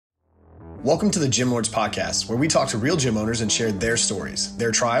Welcome to the Gym Lords Podcast, where we talk to real gym owners and share their stories,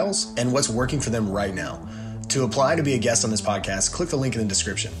 their trials, and what's working for them right now. To apply to be a guest on this podcast, click the link in the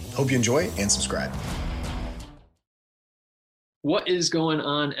description. Hope you enjoy and subscribe. What is going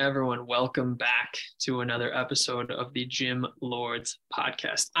on, everyone? Welcome back to another episode of the Gym Lords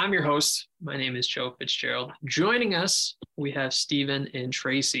Podcast. I'm your host. My name is Joe Fitzgerald. Joining us, we have Stervin and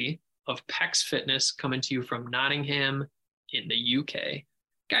Tracy of PEX Fitness coming to you from Nottingham in the UK.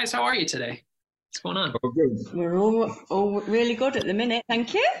 Guys, how are you today? What's going on? Oh, good. We're all really good at the minute.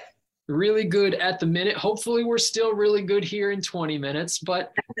 Thank you. Really good at the minute. Hopefully, we're still really good here in 20 minutes,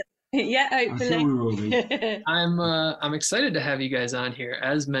 but yeah, hopefully. I'm excited to have you guys on here.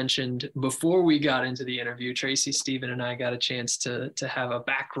 As mentioned before we got into the interview, Tracy, Stervin, and I got a chance to have a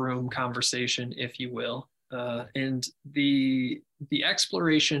backroom conversation, if you will, and the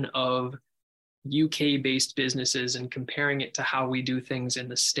exploration of UK-based businesses and comparing it to how we do things in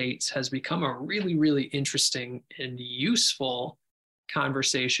the States has become a really, really interesting and useful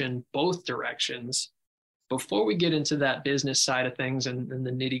conversation, both directions. Before we get into that business side of things and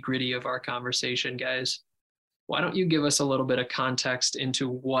the nitty-gritty of our conversation, guys, why don't you give us a little bit of context into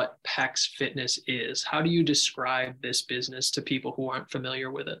what PEX Fitness is? How do you describe this business to people who aren't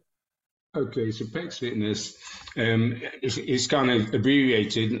familiar with it? Okay, so PEX Fitness is kind of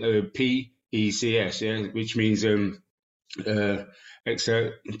abbreviated PECS, yeah, which means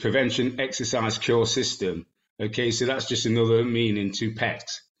Prevention Exercise Cure System. Okay, so that's just another meaning to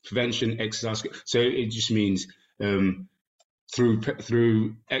PEX, Prevention Exercise. So it just means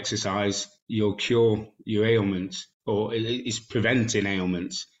through exercise, you'll cure your ailments, or it's preventing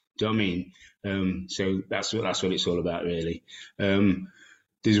ailments. Do you know what I mean? So that's what it's all about, really.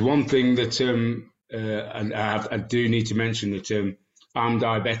 There's one thing that and I do need to mention that I'm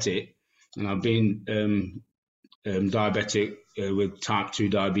diabetic. And I've been diabetic with type 2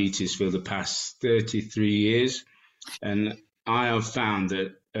 diabetes for the past 33 years. And I have found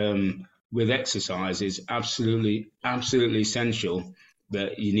that with exercise, it's absolutely essential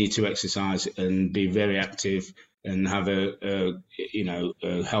that you need to exercise and be very active and have a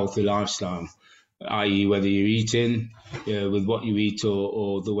healthy lifestyle, i.e. whether you're eating with what you eat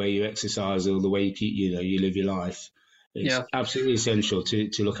or the way you exercise or the way you live your life. It's absolutely essential to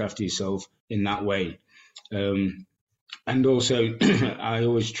look after yourself in that way. And also, we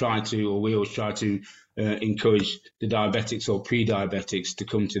always try to encourage the diabetics or pre-diabetics to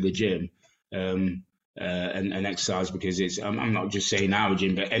come to the gym and exercise, because I'm not just saying our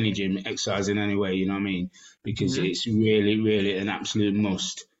gym, but any gym, exercise in any way, you know what I mean? Because it's really, really an absolute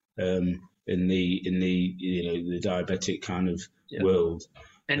must in the diabetic kind of world.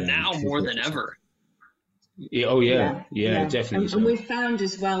 And now more than ever. Yeah, definitely. And we've found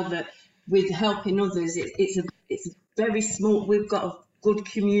as well that with helping others, it's very small. We've got a good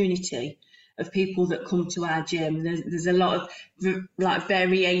community of people that come to our gym. There's a lot of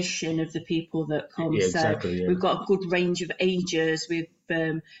variation of the people that come. Yeah, exactly, so we've got a good range of ages. We've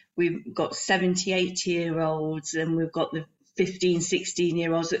got 70, 80-year-olds, and we've got the 15,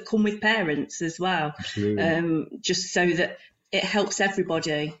 16-year-olds that come with parents as well. Just so that it helps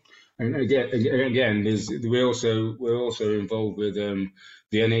everybody. And again, we're also involved with the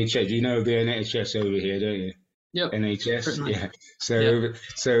NHS. You know the NHS over here, don't you? Yep. NHS, certainly. yeah.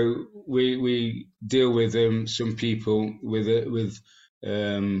 So we deal with some people with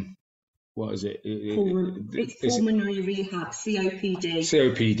what is it? It's pulmonary rehab, COPD.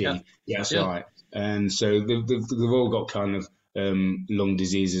 COPD, yeah, that's right. And so they've all got kind of lung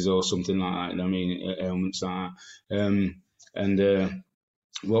diseases or something like that. I mean, ailments like that.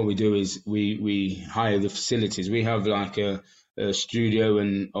 What we do is we hire the facilities. We have like a studio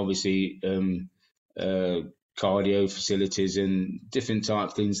and obviously cardio facilities and different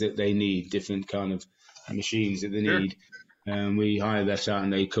type things that they need, different kind of machines that they need. We hire that out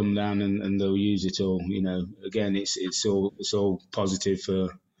and they come down and they'll use it all. You know, again, it's all positive for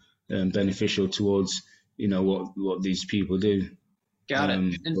beneficial towards what these people do. Got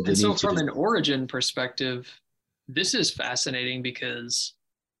it. And so from an origin perspective, this is fascinating because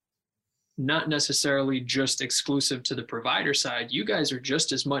not necessarily just exclusive to the provider side. You guys are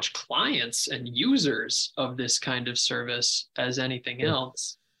just as much clients and users of this kind of service as anything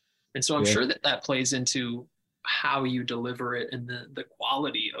else. And so I'm sure that plays into how you deliver it and the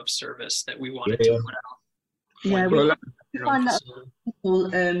quality of service that we wanted to put out. Yeah, we find that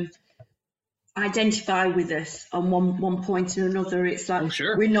people identify with us on one point or another. It's like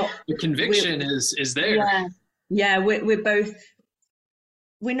we're not. The conviction is there. Yeah, we're both.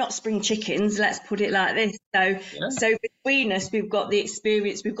 We're not spring chickens, let's put it like this. So between us, we've got the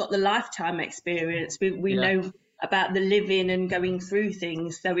experience, we've got the lifetime experience. We know about the living and going through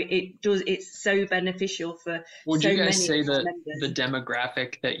things. So it's so beneficial for Would so you guys many say that members. the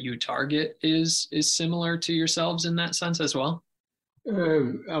demographic that you target is similar to yourselves in that sense as well?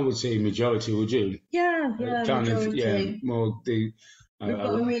 I would say majority would do. Yeah, Kind majority. of, yeah, more the. We've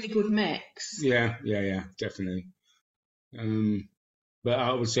got a really good mix. Yeah, definitely. But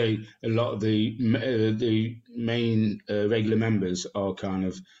I would say a lot of the main regular members are kind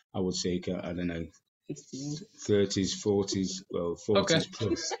of, I would say, I don't know, 30s, 40s, well, 40s Okay.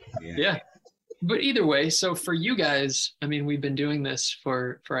 plus. Yeah. Yeah. But either way, so for you guys, I mean, we've been doing this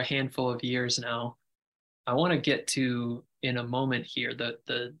for a handful of years now. I want to get to, in a moment here,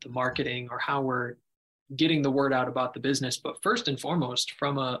 the marketing or how we're getting the word out about the business. But first and foremost,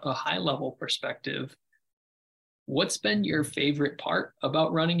 from a high level perspective, what's been your favorite part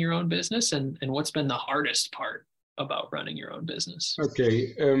about running your own business, and what's been the hardest part about running your own business?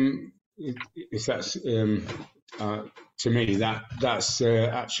 Okay. If that's to me, that's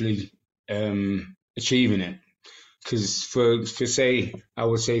actually achieving it. Because for say, I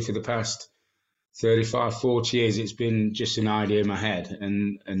would say for the past 35, 40 years, it's been just an idea in my head,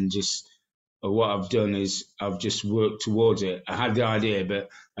 and just what I've done is I've just worked towards it. I had the idea, but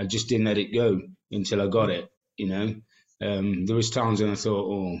I just didn't let it go until I got it. You know, there was times when I thought,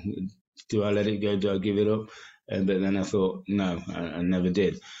 oh, do I let it go? Do I give it up? But then I thought, no, I never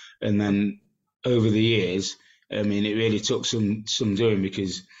did. And then over the years, I mean, it really took some doing,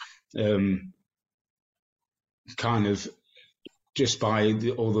 because kind of just by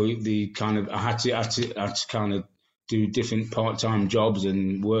all the kind of, I had to kind of do different part-time jobs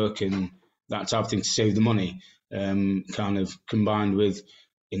and work and that type of thing to save the money, kind of combined with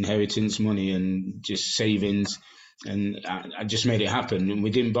inheritance money and just savings. And I just made it happen. And we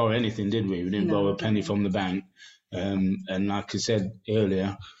didn't borrow anything, did we? We didn't borrow a penny from the bank. And like I said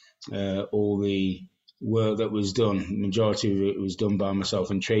earlier, all the work that was done, majority of it was done by myself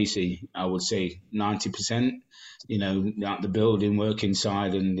and Tracy. I would say 90%, you know, like the building work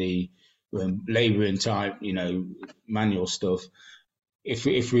inside and the labouring type, you know, manual stuff. If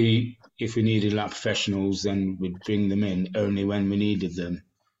we needed like professionals, then we'd bring them in only when we needed them.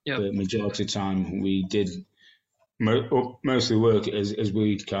 Yep. But majority of the time we did most of the work as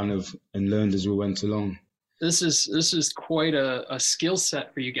we kind of and learned as we went along. This is quite a skill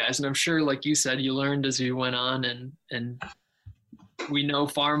set for you guys, and I'm sure, like you said, you learned as you went on, and we know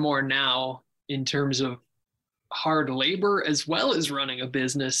far more now in terms of hard labor as well as running a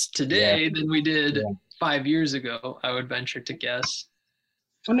business today than we did 5 years ago, I would venture to guess.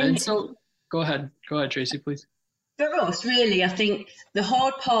 I mean, and so go ahead, Tracy, please. For us, really, I think the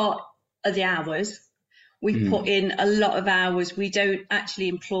hard part are the hours. We put in a lot of hours. We don't actually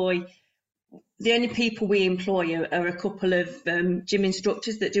employ. The only people we employ are a couple of gym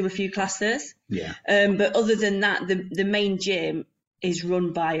instructors that do a few classes. Yeah. But other than that, the main gym is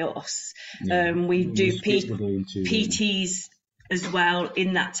run by us. Yeah. We do PTs as well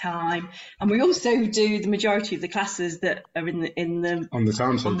in that time, and we also do the majority of the classes that are on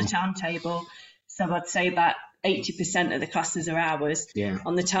the timetable. So I'd say about 80% of the classes are ours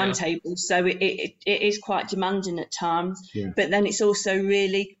on the timetable. So it is quite demanding at times, but then it's also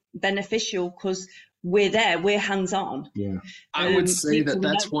really beneficial because we're hands-on. I would say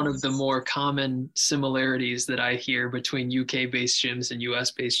that's one of the more common similarities that I hear between UK-based gyms and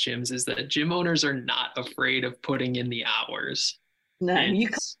US-based gyms is that gym owners are not afraid of putting in the hours. No, you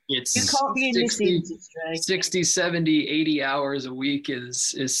can't be in this industry. 60, 70, 80 hours a week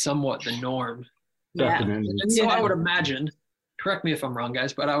is somewhat the norm. And so I would imagine, correct me if I'm wrong,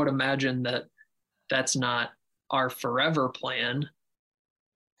 guys, but I would imagine that that's not our forever plan.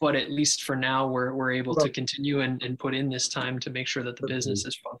 But at least for now, we're able to continue and put in this time to make sure that the business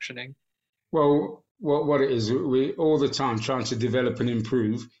is functioning. Well, what it is, we all the time trying to develop and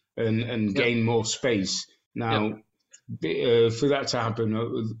improve and gain more space. Now, for that to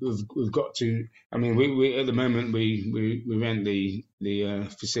happen, we've got to. I mean, we at the moment we rent the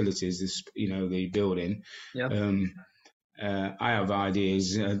facilities, the building. I have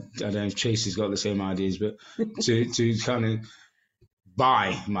ideas. I don't know if Chasey's got the same ideas, but to kind of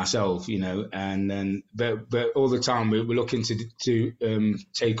buy myself, and then but all the time we're looking to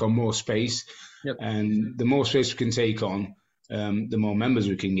take on more space, and the more space we can take on, the more members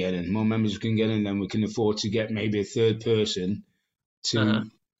we can get in. Then we can afford to get maybe a third person to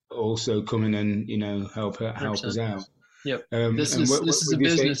also come in and help us out. This is a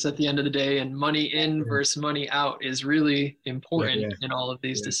business at the end of the day, and money in versus money out is really important in all of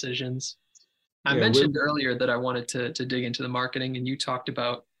these decisions. I mentioned earlier that I wanted to dig into the marketing, and you talked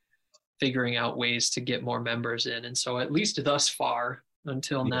about figuring out ways to get more members in. And so at least thus far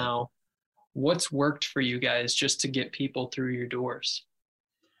until now, what's worked for you guys just to get people through your doors?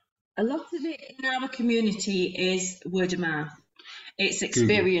 A lot of it in our community is word of mouth. It's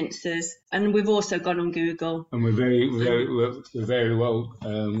experiences, and we've also gone on Google. And we're very well.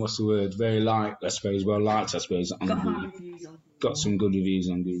 What's the word? Very liked, I suppose. Well liked, I suppose. On Google. Got some good reviews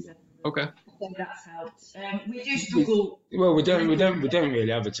on Google. Okay. So that's helped. We do struggle. Well, we don't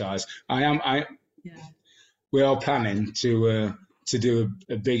really advertise. We are planning to do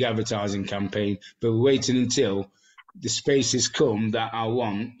a big advertising campaign, but we're waiting until the spaces come that I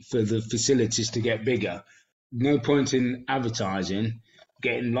want for the facilities to get bigger. No point in advertising,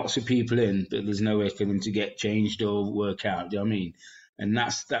 getting lots of people in, but there's no way for them to get changed or work out. Do you know what I mean? And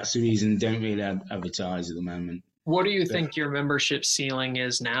that's the reason don't really advertise at the moment. What do you think your membership ceiling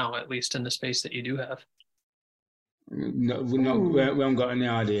is now, at least in the space that you do have? No, we haven't got any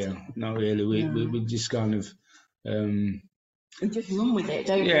idea. Not really. We just kind of. We just run with it,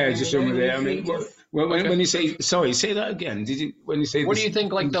 don't we? Yeah, just run with it. I mean, when you say, sorry, say that again. When you say, what do you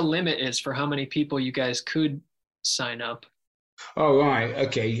think like the limit is for how many people you guys could sign up? Oh, right.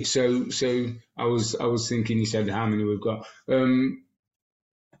 Okay. So I was thinking you said how many we've got.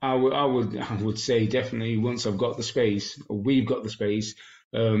 I would say definitely once I've got the space, or we've got the space,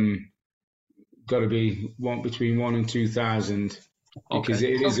 got to be between 1,000 and 2,000 because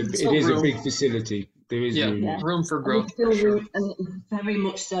it is a big facility. There is room for growth. And very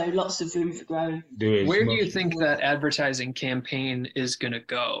much so, lots of room for growth. Where do you think that advertising campaign is going to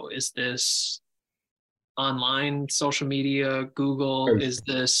go? Is this online, social media, Google? Is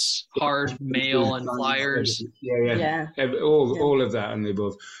this hard mail and flyers? Yeah. All of that and the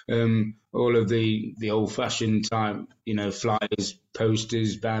above. All of the old-fashioned type, flyers,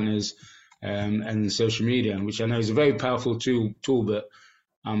 posters, banners, and social media, which I know is a very powerful tool, but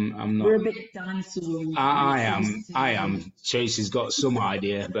I'm not. We're a bit dinosaur. I am. Chase has got some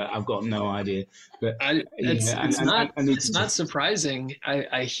idea, but I've got no idea. But it's not surprising.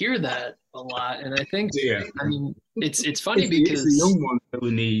 I hear that a lot, and I think I mean it's funny because it's the young ones that we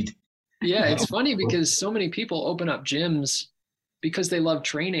need. Yeah, it's funny because so many people open up gyms because they love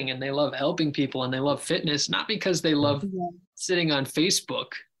training and they love helping people and they love fitness, not because they love sitting on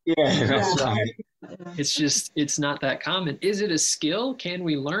Facebook. Yeah, that's right. It's not that common. Is it a skill? Can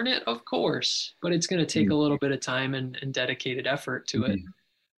we learn it? Of course, but it's going to take a little bit of time and dedicated effort to it.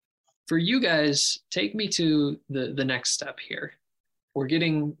 For you guys, take me to the next step here. We're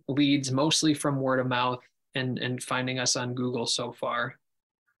getting leads mostly from word of mouth and finding us on Google so far.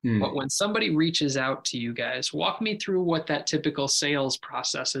 But when somebody reaches out to you guys, walk me through what that typical sales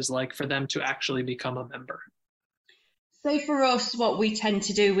process is like for them to actually become a member. So for us, what we tend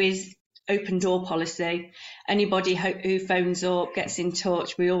to do is open door policy. Anybody who phones up, gets in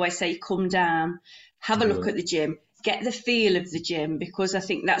touch, we always say, come down, have a look at the gym, get the feel of the gym, because I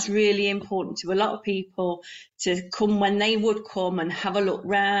think that's really important to a lot of people to come when they would come and have a look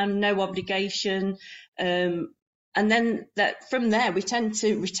round, no obligation. And then from there, we tend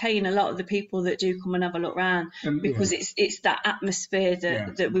to retain a lot of the people that do come and have a look round because it's that atmosphere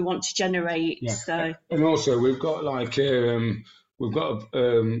that we want to generate. Yeah. So, and also we've got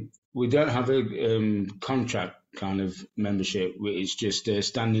we don't have a contract kind of membership. It's just a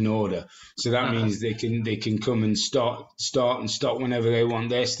standing order. So that means they can come and start and stop whenever they want.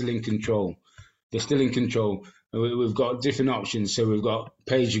 They're still in control. We've got different options. So we've got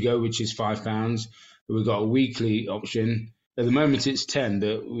pay-as-you-go, which is £5. We've got a weekly option. At the moment, it's 10,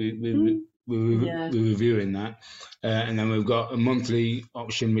 but we're reviewing that. And then we've got a monthly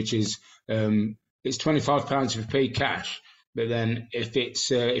option, which is it's £25 if you pay cash. But then if you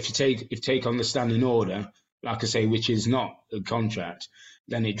take on the standing order, like I say, which is not a contract,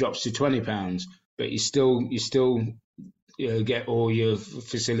 then it drops to £20. But you still get all your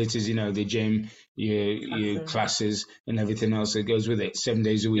facilities, the gym, your classes, and everything else that goes with it, 7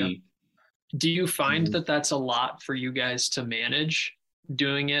 days a week. Yeah. Do you find that that's a lot for you guys to manage,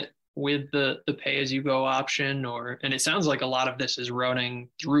 doing it with the pay-as-you-go option? And it sounds like a lot of this is running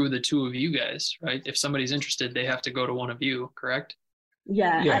through the two of you guys, right? If somebody's interested, they have to go to one of you, correct?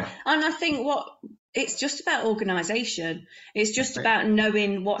 Yeah. And I think it's just about organisation. It's just about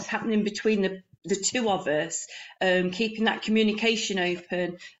knowing what's happening between the two of us, keeping that communication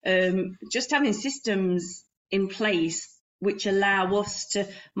open, just having systems in place which allow us to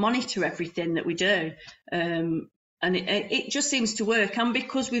monitor everything that we do. And it just seems to work. And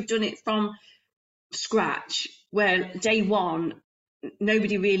because we've done it from scratch, where day one,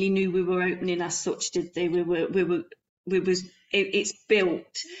 nobody really knew we were opening as such, did they? It's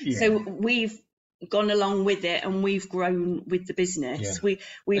built. Yeah. So we've gone along with it and we've grown with the business. Yeah.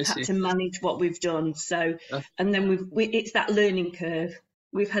 We've had to manage what we've done. So, and then it's that learning curve.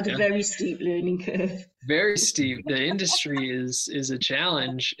 We've had a very steep learning curve. Very steep. The industry is a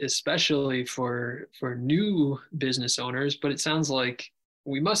challenge, especially for new business owners. But it sounds like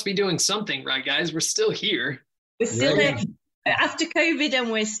we must be doing something, right, guys? We're still here. We're still here after COVID,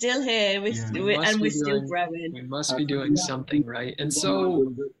 and we're still here. We're still growing. We must be doing something, right? And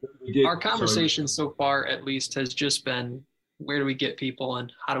so our conversation so far, at least, has just been, where do we get people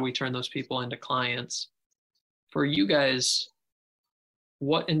and how do we turn those people into clients? For you guys,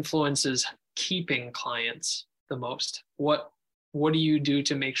 what influences keeping clients the most? What do you do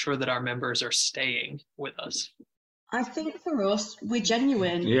to make sure that our members are staying with us? I think for us, we're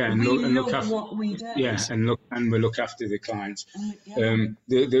genuine. Yeah, and we look love after what we do. Yeah, and we look after the clients.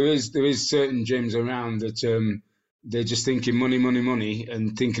 There is certain gyms around that they're just thinking money,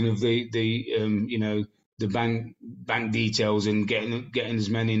 and thinking of the bank details and getting as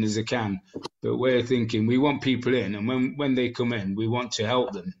many in as they can. But we're thinking we want people in, and when they come in, we want to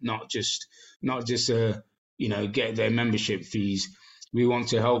help them, not just get their membership fees. We want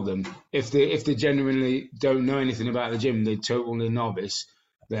to help them. If they genuinely don't know anything about the gym, they're totally novice,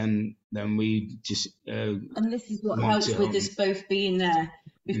 then we just and this is what helps with us both being there,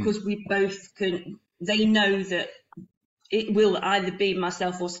 because we both can. They know that it will either be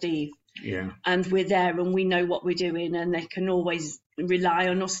myself or Steve. Yeah. And we're there, and we know what we're doing, and they can always rely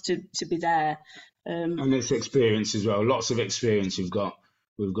on us to be there. And it's experience as well. Lots of experience we've got.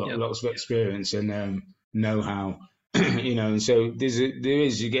 We've got lots of experience and know-how. And so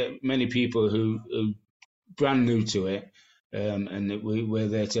you get many people who are brand new to it, and we're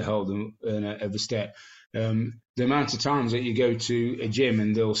there to help them at every step. The amount of times that you go to a gym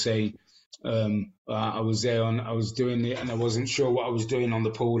and they'll say, I was doing it and I wasn't sure what I was doing on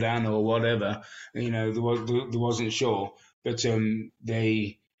the pull down or whatever, they wasn't sure, but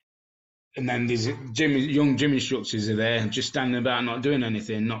and then these young gym instructors are there just standing about not doing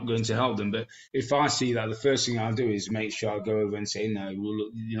anything, not going to help them. But if I see that, the first thing I'll do is make sure I go over and say, no,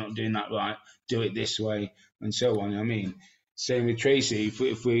 look, you're not doing that right, do it this way, and so on. I mean, same with Tracy.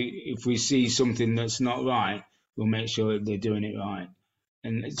 If we see something that's not right, we'll make sure that they're doing it right.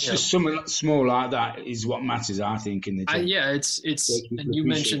 And it's just something small like that is what matters, I think, in the gym. It's and you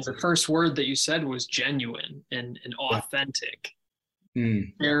mentioned the first word that you said was genuine and authentic.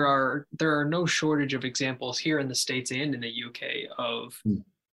 There are no shortage of examples here in the States and in the UK of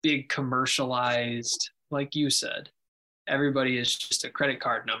big commercialized, like you said, everybody is just a credit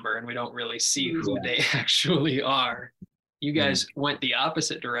card number and we don't really see who they actually are. You guys went the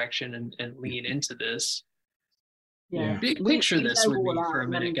opposite direction and lean into this. Picture this with me for a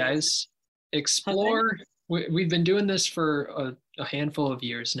minute, guys. Explore. We've been doing this for a handful of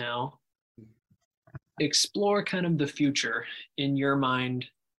years now. Explore kind of the future in your mind.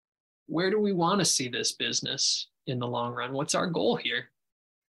 Where do we want to see this business in the long run? What's our goal here?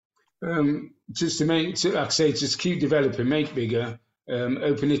 Just just keep developing, make bigger,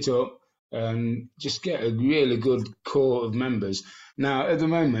 open it up, just get a really good core of members. Now, at the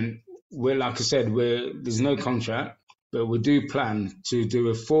moment, like I said, there's no contract, but we do plan to do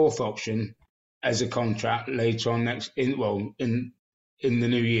a fourth option as a contract later on in the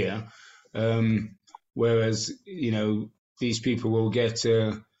new year. Whereas, these people will get,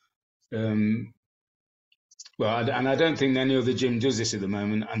 and I don't think any other gym does this at the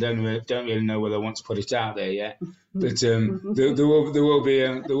moment. I don't really know whether I want to put it out there yet. But there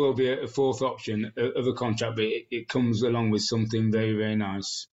will be a fourth option of a contract, but it comes along with something very, very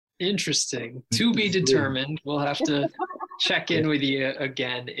nice. Interesting. To be determined. We'll have to check in with you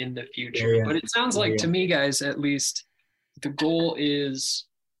again in the future. Yeah. But it sounds like to me, guys, at least, the goal is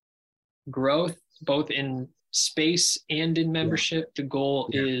growth, both in space and in membership. The goal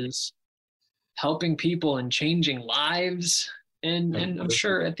is helping people and changing lives. And I'm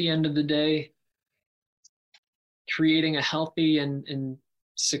sure at the end of the day, creating a healthy and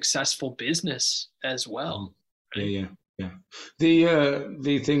successful business as well. Right? Yeah.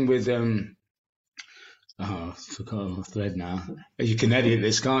 The thing with I forgot my thread now. You can edit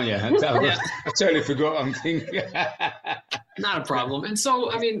this, can't you? I totally forgot. I'm thinking. Not a problem. And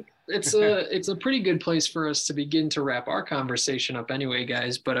so, I mean, it's a pretty good place for us to begin to wrap our conversation up anyway,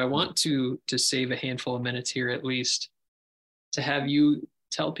 guys. But I want to save a handful of minutes here at least to have you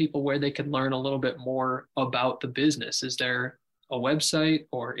tell people where they can learn a little bit more about the business. Is there a website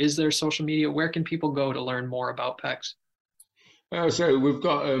or is there social media? Where can people go to learn more about PEX? So we've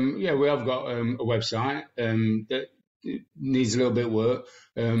got, we have got a website that needs a little bit of work,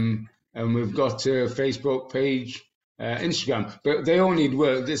 and we've got a Facebook page, Instagram, but they all need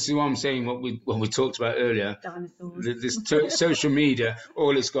work. This is what I'm saying. What we talked about earlier. This social media,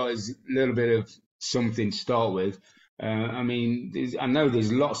 all it's got is a little bit of something to start with. I mean, I know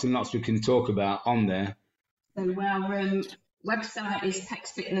there's lots and lots we can talk about on there. So our website is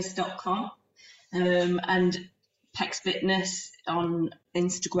pexfitness.com, and Pex Fitness on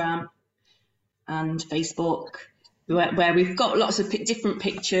Instagram and Facebook, where we've got lots of different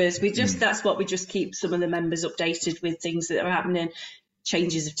pictures. That's what we just keep some of the members updated with, things that are happening,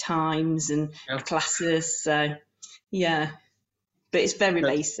 changes of times and classes. So yeah, but it's very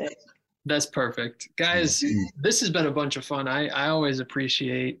basic. That's perfect. Guys, this has been a bunch of fun. I always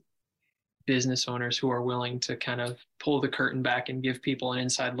appreciate business owners who are willing to kind of pull the curtain back and give people an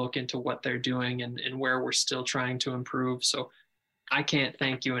inside look into what they're doing and where we're still trying to improve. So I can't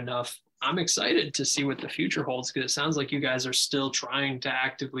thank you enough. I'm excited to see what the future holds, because it sounds like you guys are still trying to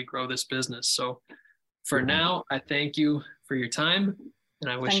actively grow this business. So for now, I thank you for your time,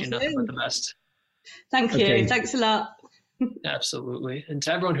 and I wish you nothing but the best. Thank you. Okay. Thanks a lot. Absolutely. And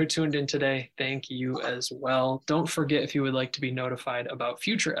to everyone who tuned in today, thank you as well. Don't forget, if you would like to be notified about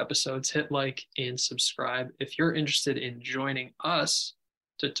future episodes, hit like and subscribe. If you're interested in joining us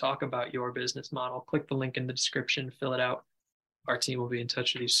to talk about your business model, click the link in the description, fill it out. Our team will be in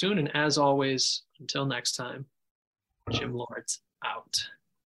touch with you soon. And as always, until next time, Gym Lords out.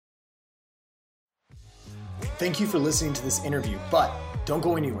 Thank you for listening to this interview, but don't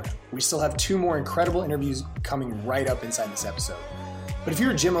go anywhere. We still have 2 more incredible interviews coming right up inside this episode. But if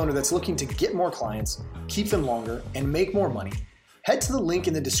you're a gym owner that's looking to get more clients, keep them longer, and make more money, head to the link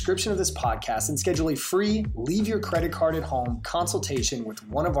in the description of this podcast and schedule a free leave your credit card at home consultation with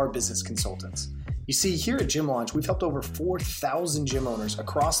one of our business consultants. You see, here at Gym Launch, we've helped over 4,000 gym owners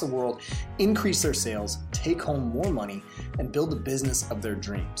across the world increase their sales, take home more money, and build the business of their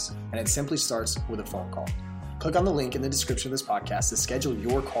dreams. And it simply starts with a phone call. Click on the link in the description of this podcast to schedule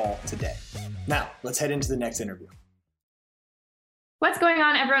your call today. Now, let's head into the next interview. What's going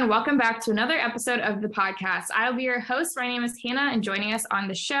on, everyone? Welcome back to another episode of the podcast. I'll be your host. My name is Hannah, and joining us on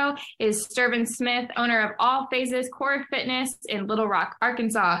the show is Stervin Smith, owner of All Phases Core Fitness in Little Rock,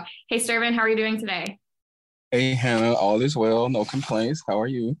 Arkansas. Hey, Stervin, how are you doing today? Hey, Hannah, all is well. No complaints. How are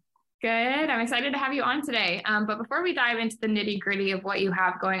you? Good. I'm excited to have you on today. But before we dive into the nitty gritty of what you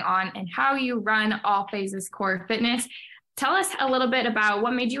have going on and how you run All Phases Core Fitness, tell us a little bit about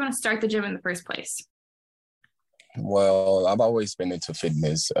what made you want to start the gym in the first place. Well, I've always been into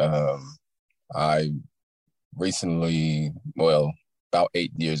fitness. I recently, about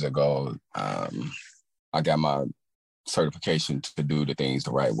 8 years ago, I got my certification to do the things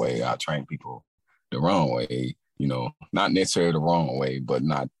the right way. I train people the wrong way, not necessarily the wrong way, but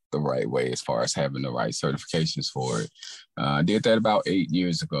not the right way as far as having the right certifications for it. I did that about 8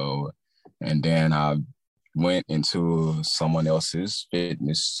 years ago, and then I went into someone else's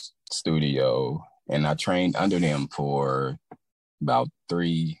fitness studio, and I trained under them for about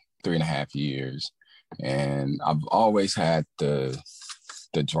three and a half years. And I've always had the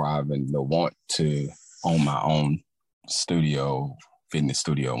drive and the want to own my own fitness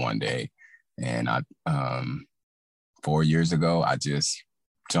studio one day. And 4 years ago, I just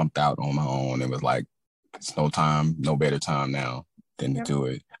jumped out on my own. It was like, it's no better time now than to do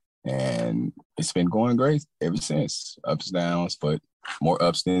it. And it's been going great ever since. Ups and downs, but more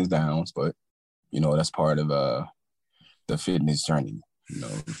ups than downs. But, that's part of the fitness journey,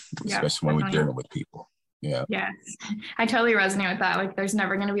 especially when we're dealing with people. Yeah. Yes. I totally resonate with that. Like, there's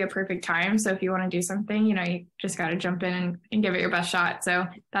never going to be a perfect time. So if you want to do something, you just got to jump in and give it your best shot. So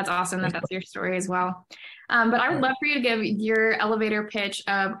that's awesome that that's your story as well. But I would love for you to give your elevator pitch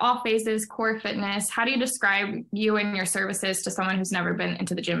of All Phases Core Fitness. How do you describe you and your services to someone who's never been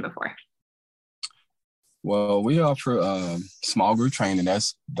into the gym before? Well, we offer small group training.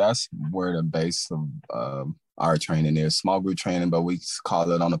 That's where the base of our training is. Small group training, but we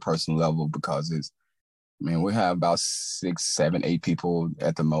call it on a personal level because we have about 6, 7, 8 people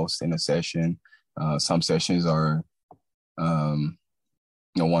at the most in a session. Some sessions are 1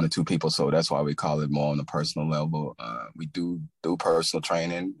 or 2 people, so that's why we call it more on a personal level. We do personal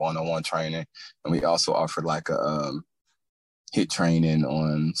training, one-on-one training, and we also offer like a HIIT training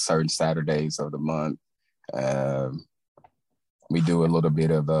on certain Saturdays of the month. We do a little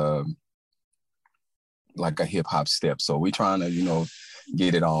bit of like a hip hop step. So we're trying to,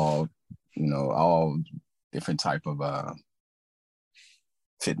 get it all, all different type of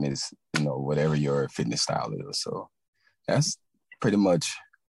fitness, whatever your fitness style is. So that's pretty much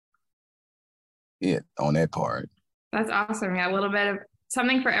it on that part. That's awesome. Yeah, a little bit of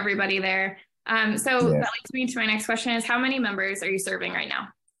something for everybody there. So that leads me to my next question is, how many members are you serving right now?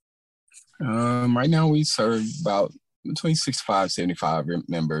 Right now we serve about between 65, 75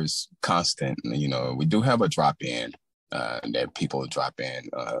 members constant. We do have a drop-in that people drop in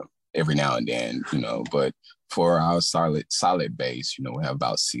every now and then, but for our solid base, you know, we have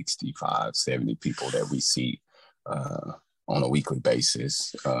about 65, 70 people that we see on a weekly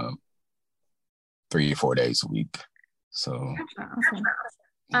basis, 3 to 4 days a week. So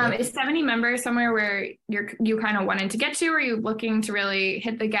awesome. Is 70 members somewhere where you kind of wanted to get to, or are you looking to really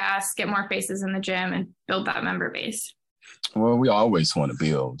hit the gas, get more faces in the gym and build that member base? Well, we always want to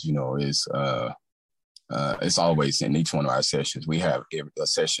build, you know, it's always in each one of our sessions. We have a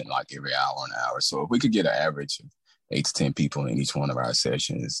session like every hour and hour. So if we could get an average of 8 to 10 people in each one of our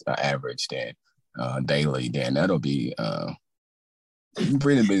sessions, average then daily, then that'll be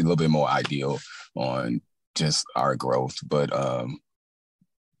really be a little bit more ideal on just our growth. But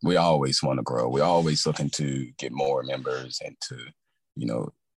we always want to grow. We're always looking to get more members and to, you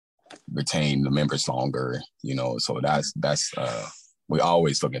know, retain the members longer, you know. So that's we're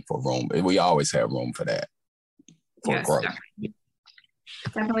always looking for room. We always have room for that, for growth.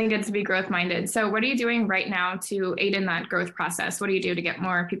 Definitely good to be growth minded. So what are you doing right now to aid in that growth process? What do you do to get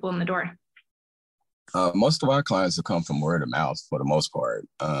more people in the door? Most of our clients have come from word of mouth for the most part.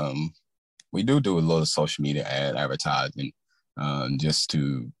 We do a little social media advertising just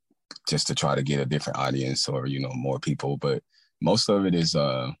to try to get a different audience or, you know, more people. But most of it is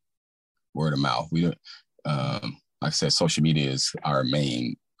word of mouth. We like I said, social media is our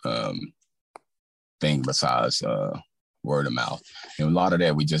main thing besides word of mouth. And a lot of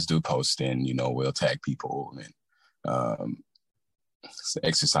that we just do posting, you know, we'll tag people and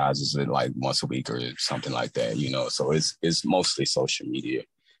exercises like once a week or something like that, you know. So it's mostly social media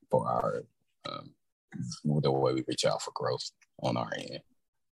for our the way we reach out for growth on our end.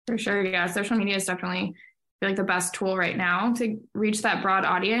 For sure, yeah. Social media is definitely like the best tool right now to reach that broad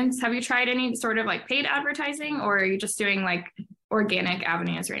audience. Have you tried any sort of like paid advertising, or are you just doing like organic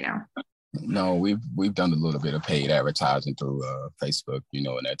avenues right now? No, we've done a little bit of paid advertising through Facebook, you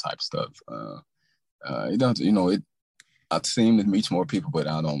know, and that type of stuff. It does, you know, I seem to reach more people, but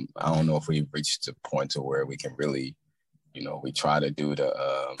I don't know if we've reached a point to where we can really, you know, we try to do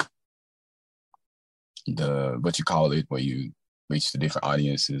the what you call it, where you reach the different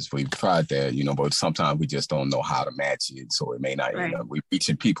audiences. We've tried that, you know, but sometimes we just don't know how to match it. So it may not end up, we're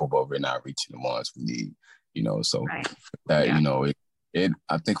reaching people, but we're not reaching the ones we need, you know. So that, you know,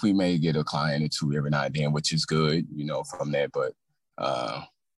 I think we may get a client or two every now and then, which is good, you know, from that. But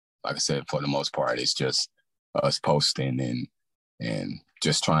like I said, for the most part, it's just us posting and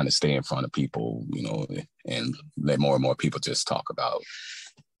just trying to stay in front of people, you know, and let more and more people just talk about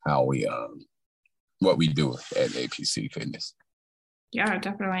how we what we do at APC Fitness. Yeah,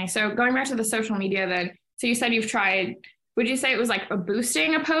 definitely. So going back to the social media then, so you said you've tried, would you say it was like a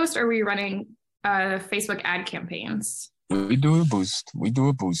boosting a post, or were you running Facebook ad campaigns? We do a boost.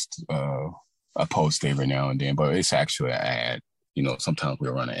 A post every now and then, but it's actually an ad. You know, sometimes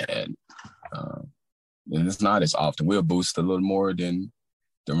we'll run an ad. And it's not as often. We'll boost a little more than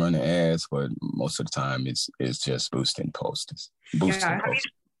running ads, but most of the time it's just boosting posts.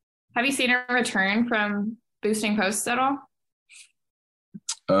 Have you seen a return from boosting posts at all?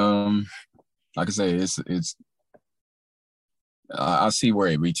 Like I say, it's I see where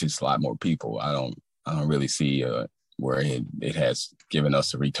it reaches a lot more people. I don't really see where it has given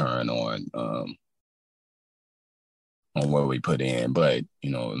us a return on what we put in, but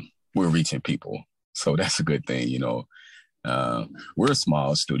you know, we're reaching people, so that's a good thing. You know, we're a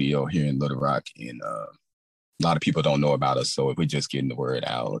small studio here in Little Rock, and a lot of people don't know about us. So if we're just getting the word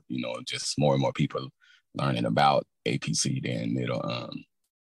out, you know, just more and more people learning about APC, then it'll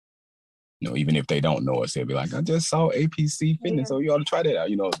you know, even if they don't know us, they'll be like, I just saw APC Fitness, so you ought to try that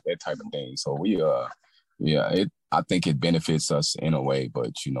out, you know, that type of thing. So we I think it benefits us in a way,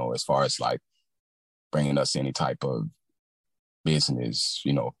 but you know, as far as like bringing us any type of business,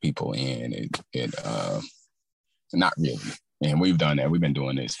 you know, people in, it not really. And we've done that. We've been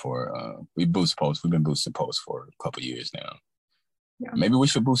doing this for we've been boosting posts for a couple of years now. Yeah. Maybe we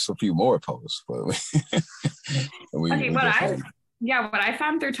should boost a few more posts, but what I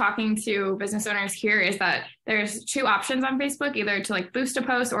found through talking to business owners here is that there's 2 options on Facebook, either to like boost a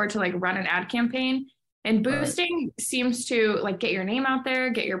post or to like run an ad campaign. And boosting seems to like get your name out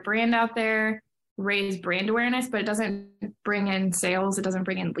there, get your brand out there, raise brand awareness, but it doesn't bring in sales. It doesn't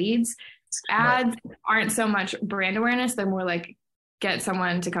bring in leads. Ads aren't so much brand awareness. They're more like get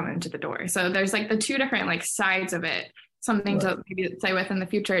someone to come into the door. So there's like the 2 different like sides of it. Something to maybe play with in the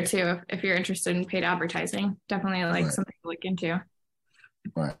future too, if you're interested in paid advertising. Definitely like something to look into.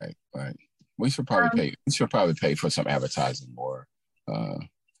 Right. We should probably pay for some advertising more.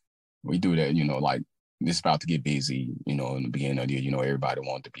 We do that, you know, like it's about to get busy, you know, in the beginning of the year, you know, everybody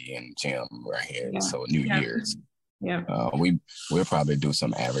wanted to be in the gym right here. So New Year's. Yeah. We'll probably do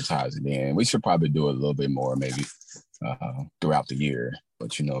some advertising then. We should probably do a little bit more maybe throughout the year.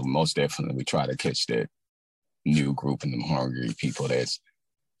 But, most definitely we try to catch that new group and them hungry people that's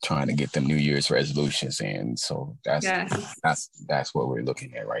trying to get them New Year's resolutions in. So that's what we're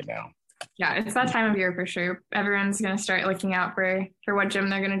looking at right now. Yeah, it's that time of year for sure. Everyone's going to start looking out for what gym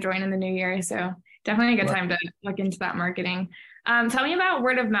they're going to join in the new year. So definitely a good time to look into that marketing. Tell me about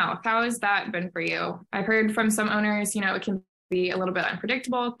word of mouth. How has that been for you? I've heard from some owners, it can be a little bit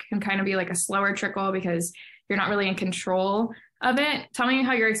unpredictable, can kind of be like a slower trickle because you're not really in control of it. Tell me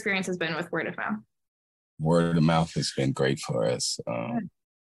how your experience has been with word of mouth. Word of mouth has been great for us.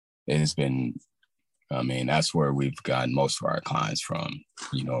 It has been, that's where we've gotten most of our clients from,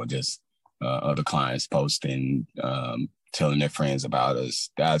 just other clients posting, telling their friends about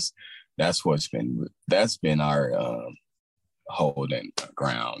us. That's been our holding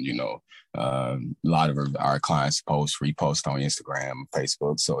ground. A lot of our clients repost on Instagram,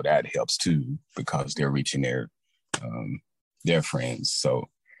 Facebook, so that helps too because they're reaching their friends. So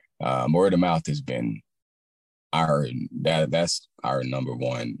word of mouth has been that's our number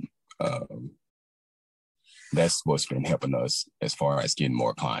one. That's what's been helping us as far as getting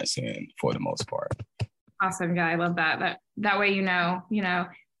more clients in for the most part. Awesome. Yeah, I love that. That way,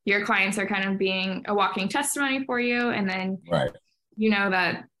 your clients are kind of being a walking testimony for you. And then,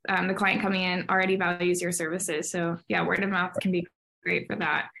 that the client coming in already values your services. So yeah, word of mouth can be great for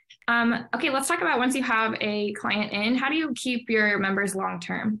that. Okay, let's talk about once you have a client in, how do you keep your members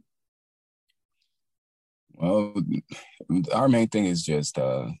long-term? Well, our main thing is just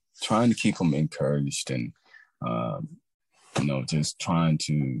trying to keep them encouraged and, just trying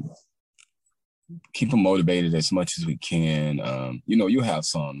to keep them motivated as much as we can. You have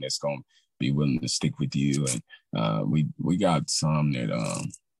some that's going to be willing to stick with you. And we got some that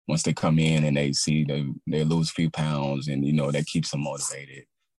once they come in and they see they lose a few pounds and, that keeps them motivated.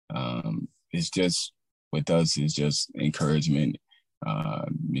 It's just, with us, it's just encouragement.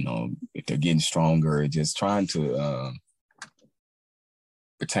 If they're getting stronger, just trying to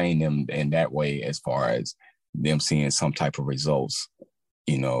retain them in that way as far as them seeing some type of results,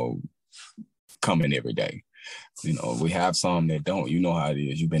 coming every day. We have some that don't. You know how it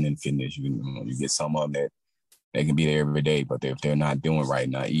is. You've been in fitness. You get some of them that they can be there every day, but if they're not doing right,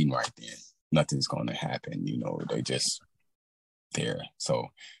 not eating right, then nothing's going to happen. They just there. So,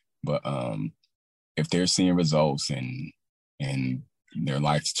 but if they're seeing results and their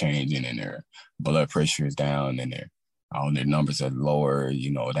life's changing and their blood pressure is down and their numbers are lower,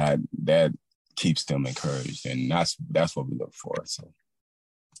 that keeps them encouraged, and that's what we look for. So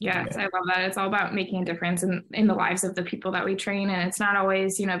yes, I love that. It's all about making a difference in the lives of the people that we train, and it's not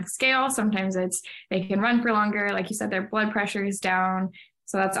always the scale. Sometimes it's they can run for longer, like you said, their blood pressure is down.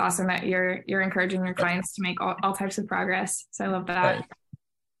 So that's awesome that you're encouraging your clients to make all types of progress. So I love that.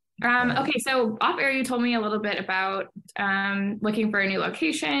 Right. Okay, so off air, you told me a little bit about looking for a new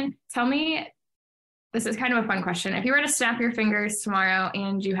location. Tell me, this is kind of a fun question. If you were to snap your fingers tomorrow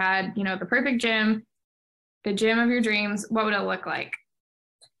and you had, the perfect gym, the gym of your dreams, what would it look like?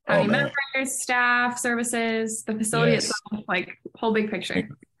 How many members, staff, services, the facility itself, like whole big picture?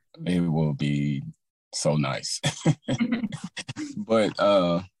 It will be so nice. But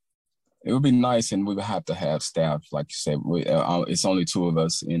it would be nice, and we would have to have staff, like you said. It's only 2 of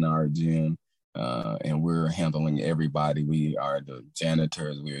us in our gym, and we're handling everybody. We are the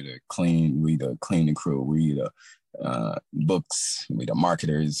janitors, we the cleaning crew, we the books, we the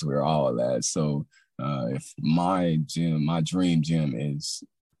marketers, we're all of that. So if my dream gym is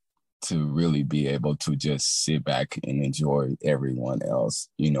to really be able to just sit back and enjoy everyone else,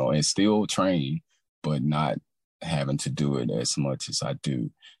 and still train, but not having to do it as much as I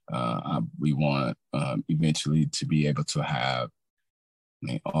do. We want eventually to be able to have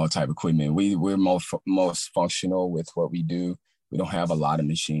all type of equipment. We're most functional with what we do. We don't have a lot of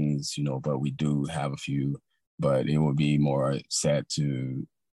machines, but we do have a few. But it will be more set to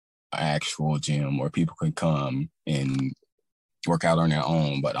an actual gym where people can come and work out on their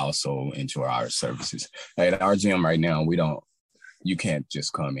own, but also enjoy our services. At our gym right now, you can't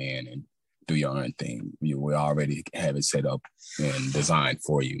just come in and do your own thing. We already have it set up and designed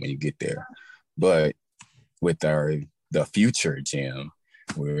for you when you get there. But with the future gym,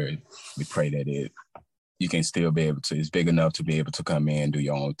 where we pray that you can still be able to, it's big enough to be able to come in, do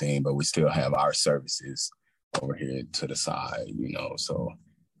your own thing, but we still have our services over here to the side, So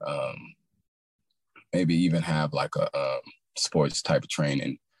maybe even have like a sports type of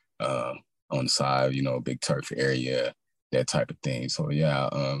training on the side, big turf area, that type of thing. So yeah,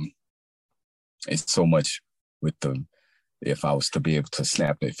 it's so much with if I was to be able to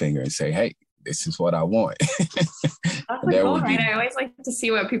snap their finger and say, hey, this is what I want. That's the goal, right? I always like to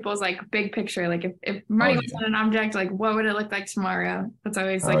see what people's like big picture, like if money was an object, like what would it look like tomorrow? That's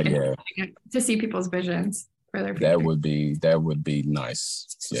always like to see people's visions for their future. That would be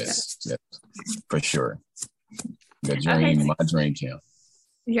nice. Yes, for sure. The dream, my dream camp.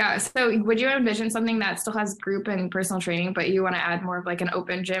 Yeah. So would you envision something that still has group and personal training, but you want to add more of like an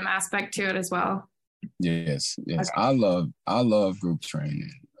open gym aspect to it as well? Yes. Okay. I love group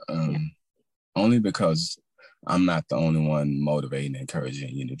training. Only because I'm not the only one motivating and encouraging.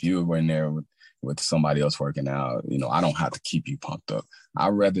 You know, if you were in there with somebody else working out, you know, I don't have to keep you pumped up. I'd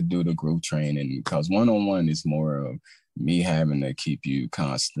rather do the group training because one-on-one is more of me having to keep you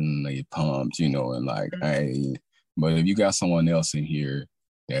constantly pumped, you know, and like, hey, but if you got someone else in here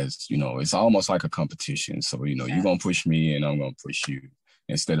that's, you know, it's almost like a competition. So, you know, you're going to push me and I'm going to push you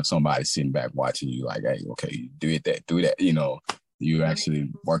instead of somebody sitting back watching you like, hey, okay, do that, you know, you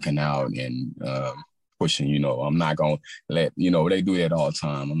actually working out and pushing, you know, I'm not going to let, you know, they do that all the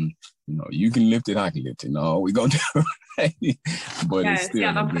time. You know, you can lift it, I can lift it. No, we're going to do it. But it's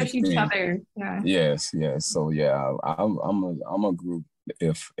still they'll push each other. Yeah. Yes. So yeah, I'm a group.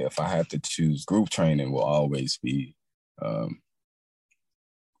 If I have to choose, group training will always be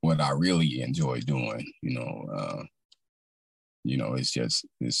what I really enjoy doing. You know, it's just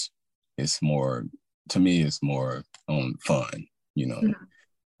it's more, to me, it's more on fun. You know,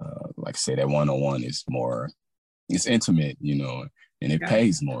 like I said, that one-on-one is more, it's intimate. You know, and it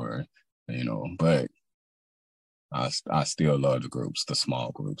pays more. You know, but I still love the groups, the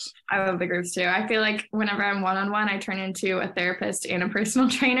small groups. I love the groups too. I feel like whenever I'm one-on-one, I turn into a therapist and a personal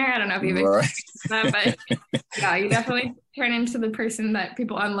trainer. I don't know if you've experienced that, but yeah, you definitely turn into the person that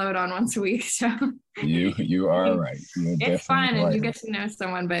people unload on once a week. So you are right. It's fun and you get to know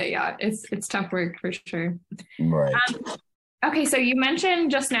someone, but yeah, it's tough work for sure. Right. Okay, so you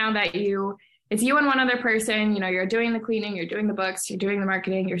mentioned just now that it's you and one other person. You know, you're doing the cleaning, you're doing the books, you're doing the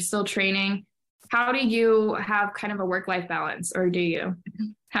marketing, you're still training. How do you have kind of a work-life balance, or do you?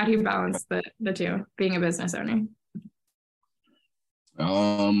 How do you balance the two, being a business owner?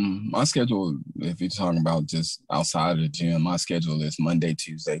 My schedule, if you're talking about just outside of the gym, my schedule is Monday,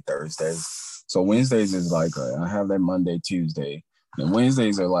 Tuesday, Thursday. So Wednesdays is like, I have that Monday, Tuesday. And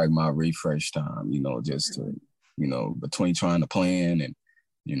Wednesdays are like my refresh time, you know, just to, you know, between trying to plan and,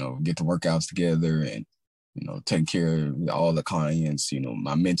 you know, get the workouts together and, you know, taking care of all the clients, you know,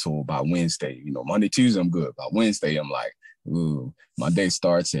 my mental by Wednesday, you know, Monday, Tuesday, I'm good. By Wednesday, I'm like, ooh, my day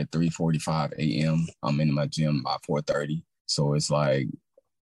starts at 3:45 a.m. I'm in my gym by 4:30. So it's like,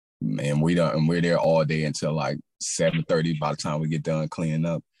 man, we're there all day until like 7:30 by the time we get done cleaning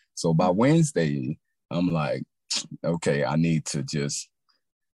up. So by Wednesday, I'm like, okay, I need to just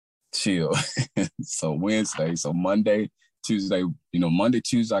chill. So Monday, Tuesday, you know, Monday,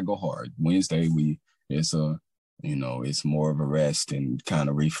 Tuesday, I go hard. Wednesday, it's more of a rest and kind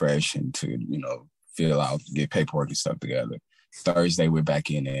of refresh and to, you know, fill out, get paperwork and stuff together. Thursday, we're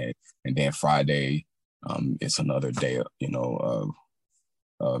back in it. And then Friday, it's another day, you know,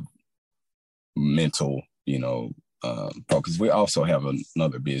 of mental, you know, focus. We also have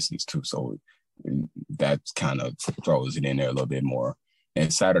another business too. So that kind of throws it in there a little bit more.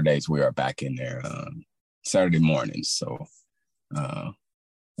 And Saturdays, we are back in there, Saturday mornings. So,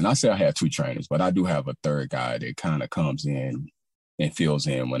 and I say I have two trainers, but I do have a third guy that kind of comes in and fills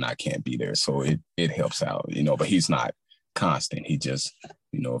in when I can't be there. So it helps out, you know, but he's not constant. He just,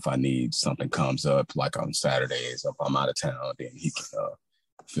 you know, if I need something comes up, like on Saturdays, if I'm out of town, then he can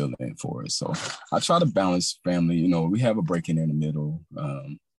fill in for it. So I try to balance family. You know, we have a break in the middle of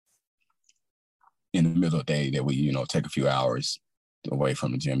the day that we, you know, take a few hours away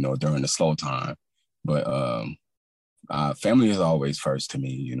from the gym, you know, during the slow time. But family is always first to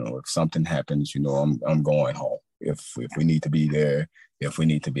me. You know, if something happens, you know, I'm going home. If we need to be there, if we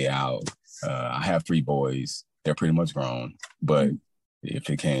need to be out. I have 3 boys. They're pretty much grown. But if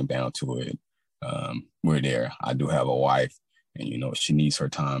it came down to it, we're there. I do have a wife, and, you know, she needs her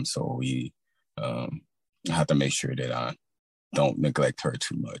time. So we have to make sure that I don't neglect her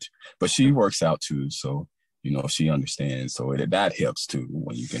too much. But she works out too. So, you know, she understands. So that helps too,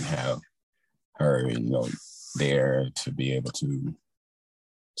 when you can have her, you know, there to be able to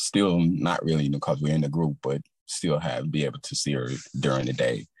still not really, you know, because we're in the group, but still be able to see her during the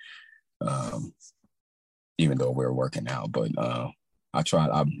day, even though we're working out. But I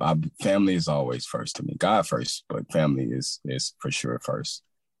try. Family is always first to me. God first, but family is for sure first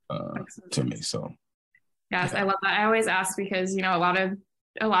to me. So yes, I love that. I always ask because, you know, a lot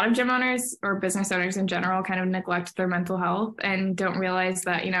of gym owners or business owners in general kind of neglect their mental health and don't realize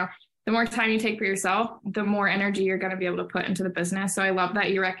that, you know, the more time you take for yourself, the more energy you're going to be able to put into the business. So I love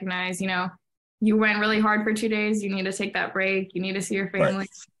that you recognize, you know, you went really hard for 2 days, you need to take that break. You need to see your family. Right.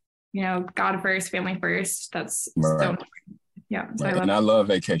 You know, God first, family first. That's Right. so important. Yeah. So right. I love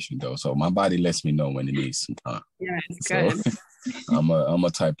vacation though. So my body lets me know when it needs some time. Yeah, it's So, good. I'm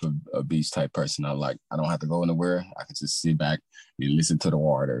a type of a beach type person. I don't have to go anywhere. I can just sit back and listen to the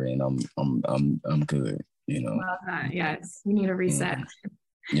water, and I'm good. You know. Love that. Yes. You need a reset.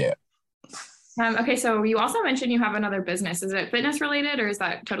 Yeah. Okay, so you also mentioned you have another business. Is it fitness related or is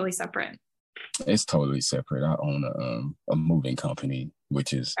that totally separate? It's totally separate. I own a moving company,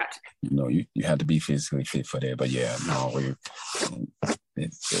 which is, you have to be physically fit for that. But yeah, no,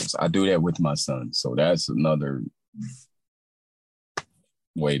 I do that with my son. So that's another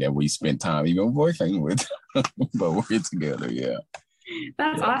way that we spend time, even boyfriend with, but we're together. Yeah.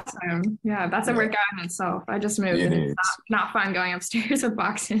 That's awesome. Yeah, that's a workout in itself. I just moved and it's not fun going upstairs with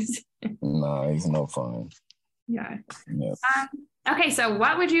boxes. No, it's no fun. Yeah. Yep. Okay, so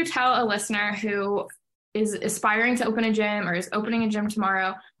what would you tell a listener who is aspiring to open a gym or is opening a gym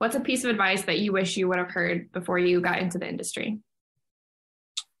tomorrow? What's a piece of advice that you wish you would have heard before you got into the industry?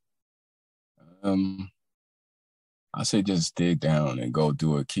 I say just dig down and go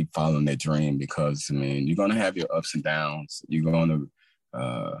do it. Keep following that dream, because I mean, you're gonna have your ups and downs. You're gonna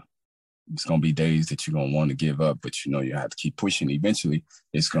it's gonna be days that you're gonna want to give up, but you have to keep pushing. Eventually,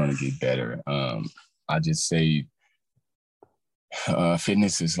 it's gonna get better. I just say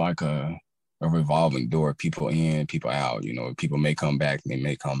fitness is like a revolving door. People in, people out. People may come back, they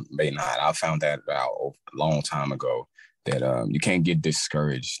may not. I found that out a long time ago, that you can't get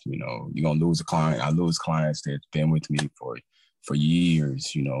discouraged. You're gonna lose a client. I lose clients that's been with me for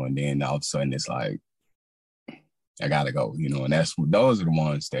years, and then all of a sudden it's like, I gotta go, and those are the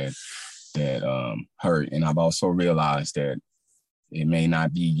ones that hurt. And I've also realized that it may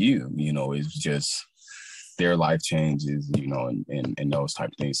not be you, it's just their life changes, and those type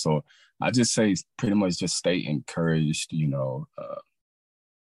of things. So I just say pretty much just stay encouraged,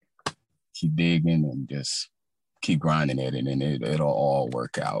 keep digging and just keep grinding at it, and it'll all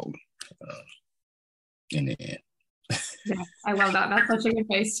work out in the end. Yeah, I love that. That's such a good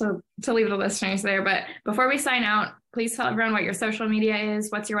place to leave the listeners there. But before we sign out, please tell everyone what your social media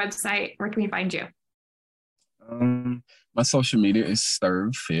is. What's your website? Where can we find you? My social media is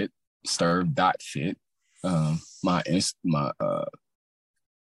Sterv.fit. My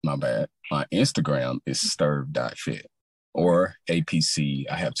Instagram is Sterv.fit or APC.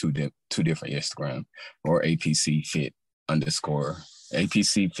 I have two different Instagram, or APC fit _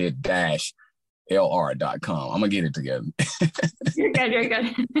 APC fit dash LR.com. I'm gonna get it together. You're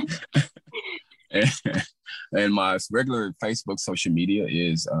good. And my regular Facebook social media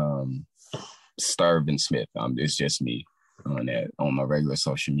is Stervin Smith. It's just me on my regular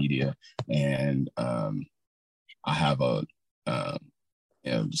social media, and I have a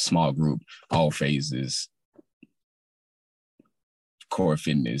small group, All Phases, Core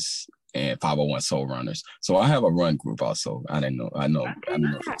Fitness, and 501 Soul Runners. So I have a run group also. I know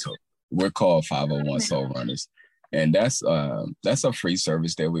if you told. We're called 501 Soul Runners, and that's a free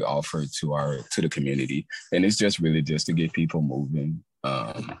service that we offer to the community, and it's just really just to get people moving,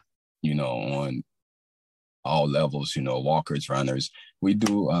 on all levels, walkers, runners. We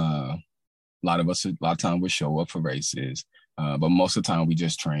do a lot of time we show up for races, but most of the time we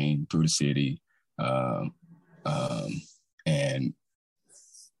just train through the city, and a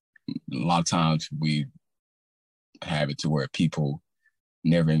lot of times we have it to where people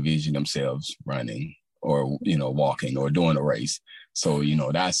never envision themselves running or walking or doing a race. So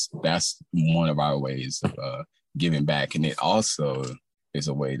that's one of our ways of giving back, and it also is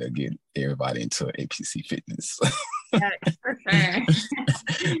a way to get everybody into APC fitness. Yeah, for sure.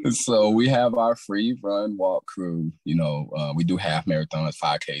 So we have our free run walk crew. We do half marathons,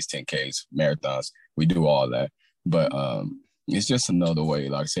 5Ks, 10Ks, marathons. We do all that, but it's just another way,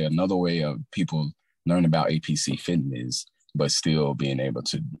 like I said, another way of people learn about APC fitness, but still being able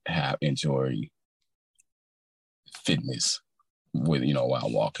to enjoy fitness with, while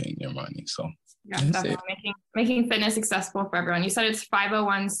walking and running. So yeah, definitely making fitness accessible for everyone. You said it's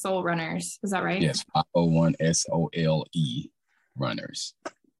 501 Soul Runners. Is that right? Yes, 501 SOLE Runners.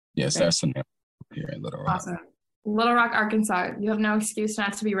 Yes, great. That's the name here in Little Rock. Awesome. Little Rock, Arkansas. You have no excuse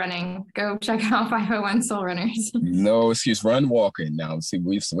not to be running. Go check out 501 Soul Runners. No excuse. Run walking now. See,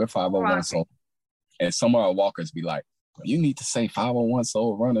 we're 501 Soul. And some of our walkers be like, you need to say 501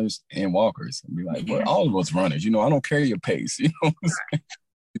 Soul Runners and walkers. And be like, well, all of us runners, I don't carry your pace,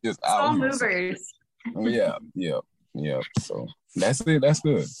 just soul movers. Oh, yeah. So that's it. That's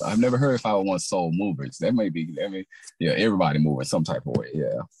good. I've never heard 501 Soul Movers. That may be, everybody moving some type of way.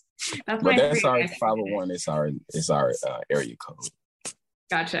 Yeah. That's our 501. It's our area code.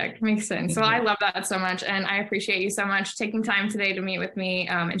 Gotcha. Makes sense. Well, I love that so much. And I appreciate you so much taking time today to meet with me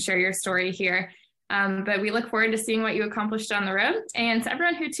and share your story here. But we look forward to seeing what you accomplished on the road. And to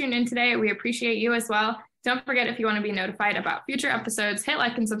everyone who tuned in today, we appreciate you as well. Don't forget, if you want to be notified about future episodes, hit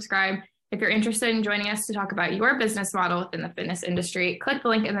like and subscribe. If you're interested in joining us to talk about your business model within the fitness industry, click the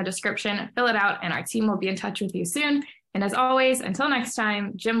link in the description, fill it out, and our team will be in touch with you soon. And as always, until next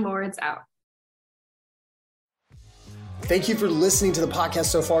time, Gym Lords out. Thank you for listening to the podcast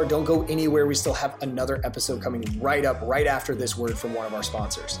so far. Don't go anywhere. We still have another episode coming right after this word from one of our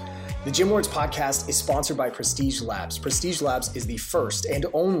sponsors. The Gym Lords podcast is sponsored by Prestige Labs. Prestige Labs is the first and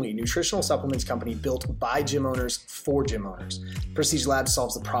only nutritional supplements company built by gym owners for gym owners. Prestige Labs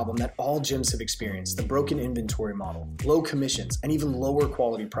solves the problem that all gyms have experienced: the broken inventory model, low commissions, and even lower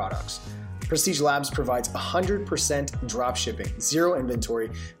quality products. Prestige Labs provides 100% drop shipping, zero inventory,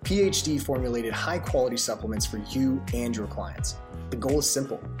 PhD formulated high quality supplements for you and your clients. The goal is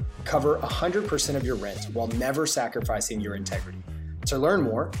simple: cover 100% of your rent while never sacrificing your integrity. To learn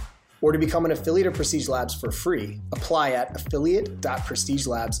more, or to become an affiliate of Prestige Labs for free, apply at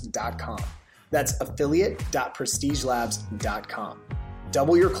affiliate.prestigelabs.com. That's affiliate.prestigelabs.com.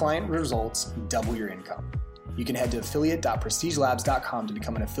 Double your client results, double your income. You can head to affiliate.prestigelabs.com to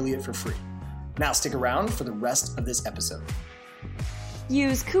become an affiliate for free. Now stick around for the rest of this episode.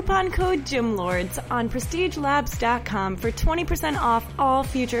 Use coupon code GYMLORDS on prestigelabs.com for 20% off all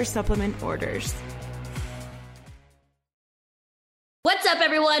future supplement orders. What's up,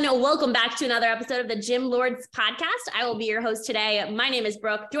 everyone? Welcome back to another episode of the Gym Lords podcast. I will be your host today. My name is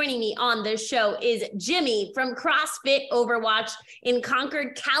Brooke. Joining me on this show is Jimmy from CrossFit Overwatch in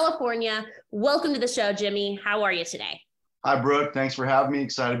Concord, California. Welcome to the show, Jimmy. How are you today? Hi, Brooke. Thanks for having me.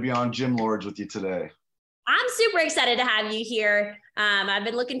 Excited to be on Gym Lords with you today. I'm super excited to have you here. I've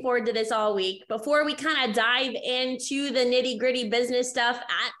been looking forward to this all week. Before we kind of dive into the nitty-gritty business stuff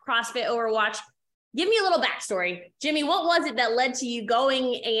at CrossFit Overwatch, give me a little backstory. Jimmy, what was it that led to you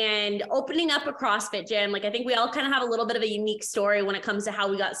going and opening up a CrossFit gym? Like, I think we all kind of have a little bit of a unique story when it comes to how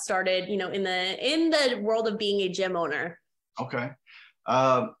we got started, you know, in the world of being a gym owner. Okay.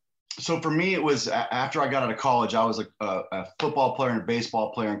 So for me, it was after I got out of college. I was a football player and a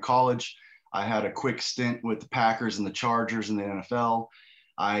baseball player in college. I had a quick stint with the Packers and the Chargers in the NFL.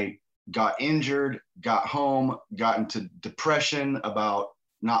 I got injured, got home, got into depression about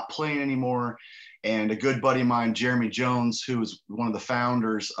not playing anymore. And a good buddy of mine, Jeremy Jones, who was one of the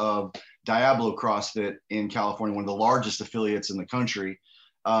founders of Diablo CrossFit in California, one of the largest affiliates in the country.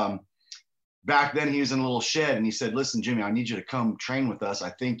 Back then he was in a little shed and he said, "Listen, Jimmy, I need you to come train with us. I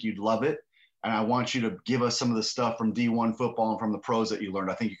think you'd love it. And I want you to give us some of the stuff from D1 football and from the pros that you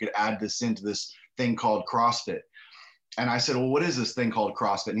learned. I think you could add this into this thing called CrossFit." And I said, "Well, what is this thing called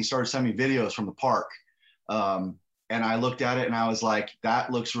CrossFit?" And he started sending me videos from the park. And I looked at it and I was like,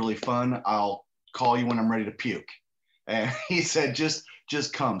 "That looks really fun. I'll call you when I'm ready to puke." And he said, just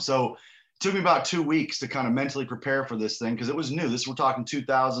come. So it took me about 2 weeks to kind of mentally prepare for this thing, because it was new. We're talking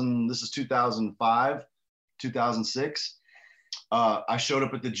 2000, this is 2005, 2006. I showed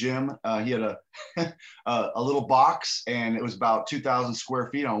up at the gym. He had a little box, and it was about 2,000 square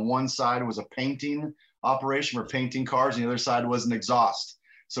feet. On one side was a painting operation for painting cars, and the other side was an exhaust.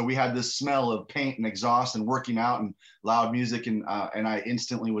 So we had this smell of paint and exhaust and working out and loud music, and I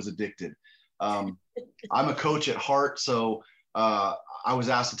instantly was addicted. I'm a coach at heart, so I was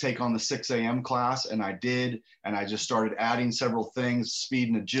asked to take on the 6 a.m. class, and I did. And I just started adding several things: speed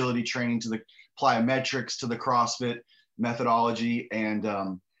and agility training to the plyometrics, to the CrossFit methodology, and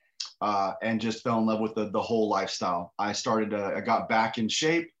just fell in love with the whole lifestyle. I got back in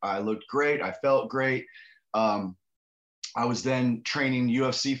shape. I looked great. I felt great. I was then training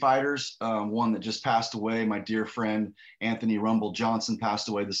UFC fighters. One that just passed away, my dear friend Anthony Rumble Johnson, passed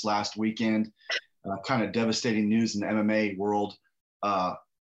away this last weekend. Kind of devastating news in the MMA world.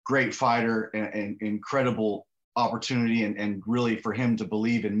 Great fighter and incredible opportunity, and really for him to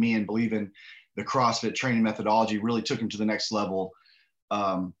believe in me and believe in the CrossFit training methodology really took him to the next level.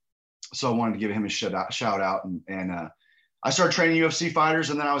 So I wanted to give him a shout out. And I started training UFC fighters,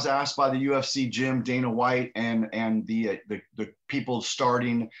 and then I was asked by the UFC gym, Dana White, and the people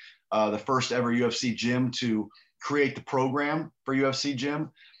starting the first ever UFC gym, to create the program for UFC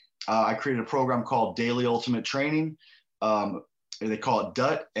gym. I created a program called Daily Ultimate Training. They call it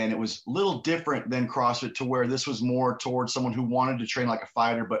DUT, and it was a little different than CrossFit, to where this was more towards someone who wanted to train like a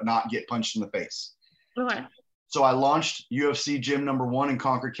fighter but not get punched in the face. Okay. So I launched UFC Gym #1 in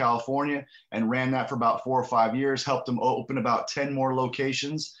Concord, California, and ran that for about 4 or 5 years, helped them open about 10 more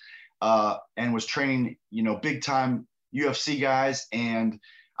locations, and was training, big time UFC guys. And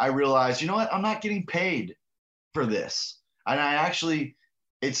I realized, you know what, I'm not getting paid for this. And I actually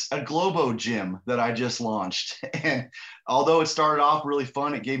It's a Globo gym that I just launched. And although it started off really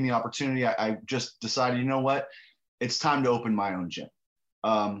fun, it gave me opportunity. I just decided, you know what? It's time to open my own gym.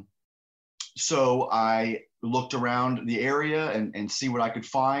 So I looked around the area and see what I could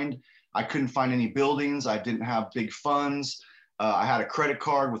find. I couldn't find any buildings. I didn't have big funds. I had a credit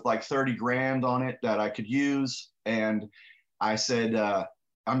card with like 30 grand on it that I could use. And I said,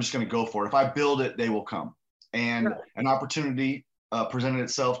 I'm just going to go for it. If I build it, they will come. And an opportunity presented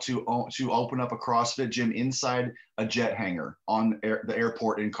itself to open up a CrossFit gym inside a jet hangar on the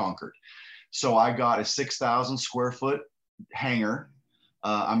airport in Concord. So I got a 6,000 square foot hangar.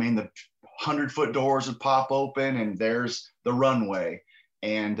 I mean, the 100-foot doors would pop open and there's the runway.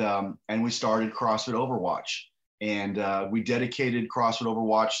 And we started CrossFit Overwatch. And we dedicated CrossFit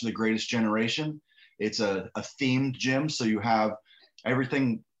Overwatch to the greatest generation. It's a themed gym. So you have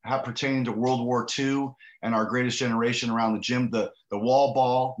everything pertaining to World War II and our greatest generation around the gym. The wall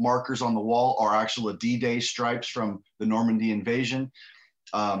ball markers on the wall are actual D-Day stripes from the Normandy invasion.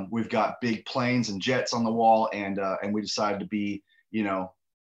 We've got big planes and jets on the wall, and we decided to be,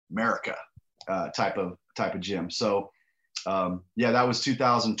 America type of gym. So that was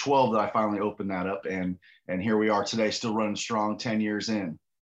 2012 that I finally opened that up, and here we are today, still running strong 10 years in.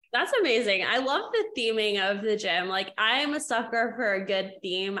 That's amazing. I love the theming of the gym. Like, I'm a sucker for a good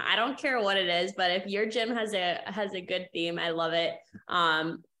theme. I don't care what it is, but if your gym has a good theme, I love it.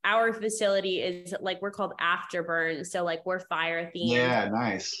 Our facility is like, we're called Afterburn. So like, we're fire themed. Yeah,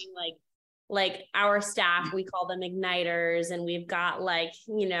 nice. Like our staff, we call them igniters, and we've got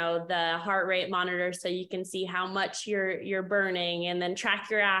the heart rate monitor so you can see how much you're burning, and then track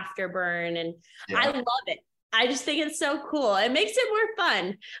your afterburn. And I love it. I just think it's so cool. It makes it more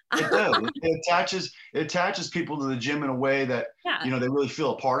fun. It does. It attaches people to the gym in a way that, they really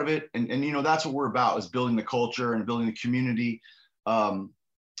feel a part of it. And that's what we're about, is building the culture and building the community. And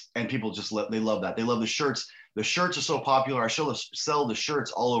people they love that. They love the shirts. The shirts are so popular. I sell the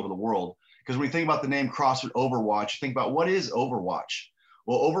shirts all over the world. Because when you think about the name CrossFit Overwatch, think about, what is Overwatch?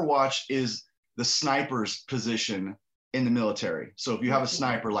 Well, Overwatch is the sniper's position in the military. So if you have a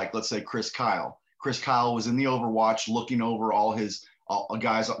sniper, like let's say Chris Kyle was in the Overwatch looking over all his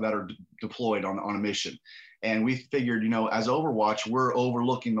guys that are deployed on a mission. And we figured, as Overwatch, we're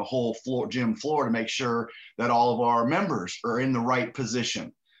overlooking the whole gym floor to make sure that all of our members are in the right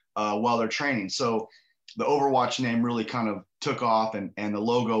position while they're training. So the Overwatch name really kind of took off, and the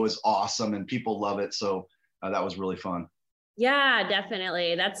logo is awesome and people love it. So that was really fun. Yeah,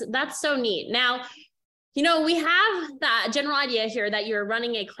 definitely. That's so neat. Now, we have that general idea here that you're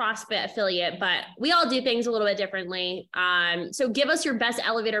running a CrossFit affiliate, but we all do things a little bit differently. So give us your best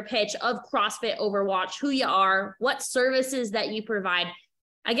elevator pitch of CrossFit Overwatch, who you are, what services that you provide.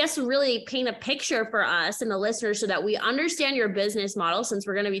 I guess really paint a picture for us and the listeners so that we understand your business model, since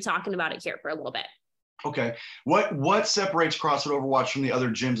we're going to be talking about it here for a little bit. Okay. What separates CrossFit Overwatch from the other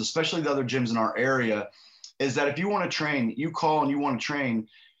gyms, especially the other gyms in our area, is that if you want to train, you call and you want to train,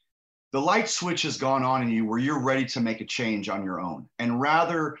 the light switch has gone on in you where you're ready to make a change on your own. And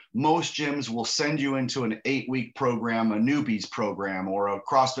rather, most gyms will send you into an 8-week program, a newbies program, or a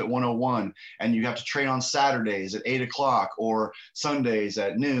CrossFit 101, and you have to train on Saturdays at 8 o'clock, or Sundays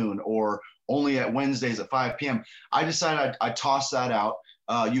at noon, or only at Wednesdays at 5 p.m. I decided I'd toss that out.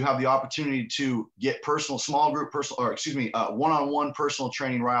 You have the opportunity to get one-on-one personal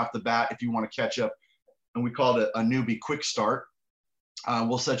training right off the bat if you want to catch up. And we call it a newbie quick start.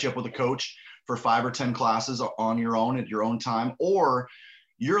 We'll set you up with a coach for 5 or 10 classes on your own at your own time, or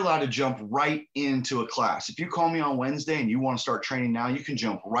you're allowed to jump right into a class. If you call me on Wednesday and you want to start training now, you can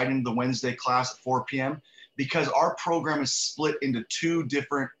jump right into the Wednesday class at 4 p.m. because our program is split into 2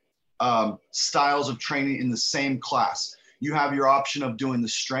 different styles of training in the same class. You have your option of doing the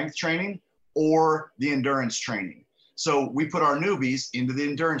strength training or the endurance training. So we put our newbies into the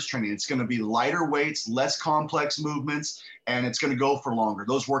endurance training. It's going to be lighter weights, less complex movements, and it's going to go for longer.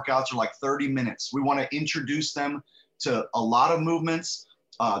 Those workouts are like 30 minutes. We want to introduce them to a lot of movements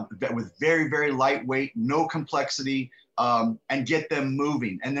with very, very lightweight, no complexity, and get them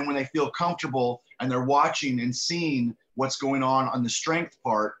moving. And then when they feel comfortable and they're watching and seeing what's going on the strength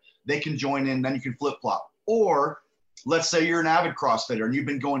part, they can join in, then you can flip-flop. Or let's say you're an avid CrossFitter and you've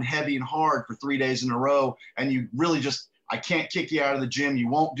been going heavy and hard for 3 days in a row, and you really I can't kick you out of the gym. You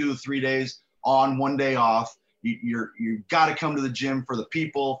won't do the 3 days on, 1 day off. You've got to come to the gym for the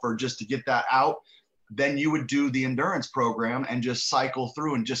people, just to get that out. Then you would do the endurance program and just cycle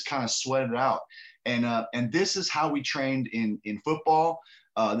through and just kind of sweat it out. And this is how we trained in football.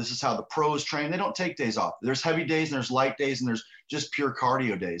 This is how the pros train. They don't take days off. There's heavy days and there's light days and there's just pure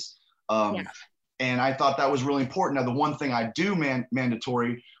cardio days. And I thought that was really important. Now, the one thing I do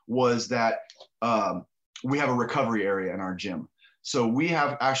mandatory was that we have a recovery area in our gym. So we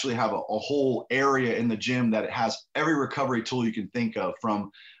actually have a whole area in the gym that has every recovery tool you can think of, from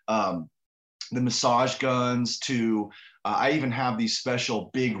the massage guns to I even have these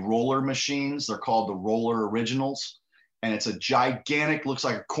special big roller machines. They're called the Roller Originals. And it's a gigantic, looks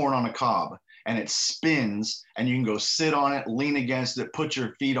like a corn on a cob. And it spins, and you can go sit on it, lean against it, put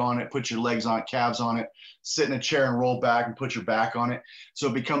your feet on it, put your legs on it, calves on it, sit in a chair and roll back and put your back on it. So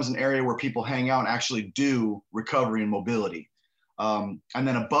it becomes an area where people hang out and actually do recovery and mobility. And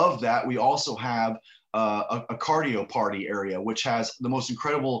then above that, we also have a cardio party area, which has the most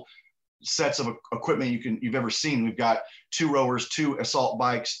incredible sets of equipment you've ever seen. We've got 2 rowers, 2 assault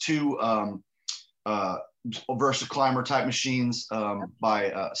bikes, 2 Versa climber type machines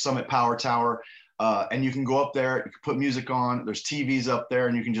by Summit Power Tower. And you can go up there, you can put music on, there's TVs up there,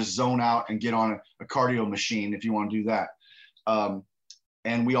 and you can just zone out and get on a cardio machine if you want to do that.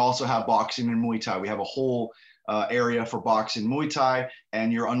 And we also have boxing and Muay Thai. We have a whole area for boxing, Muay Thai,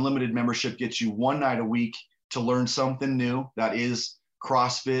 and your unlimited membership gets you 1 night a week to learn something new. That is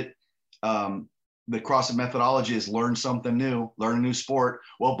CrossFit. The CrossFit methodology is learn something new, learn a new sport.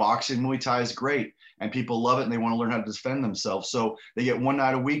 Well, boxing, Muay Thai is great, and people love it, and they want to learn how to defend themselves. So they get 1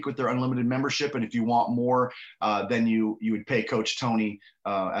 night a week with their unlimited membership. And if you want more, then you would pay Coach Tony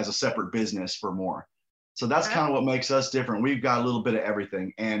as a separate business for more. So that's kind of what makes us different. We've got a little bit of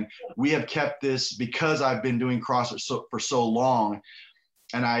everything, and we have kept this because I've been doing CrossFit for so long.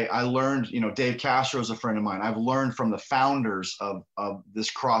 And I learned, Dave Castro is a friend of mine. I've learned from the founders of this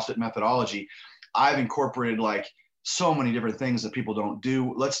CrossFit methodology. I've incorporated like so many different things that people don't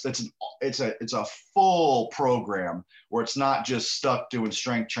do. It's a full program where it's not just stuck doing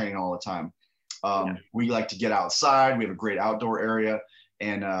strength training all the time. We like to get outside. We have a great outdoor area,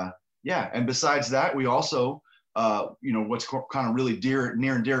 and and besides that, we also what's kind of really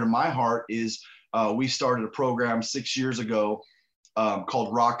near and dear to my heart is we started a program 6 years ago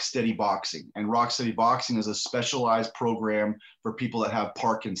called Rock Steady Boxing. And Rock Steady Boxing is a specialized program for people that have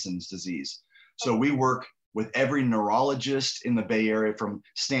Parkinson's disease. So we work with every neurologist in the Bay Area, from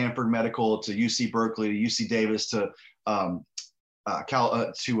Stanford Medical to UC Berkeley to UC Davis to San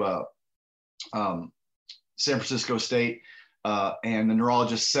Francisco State. And the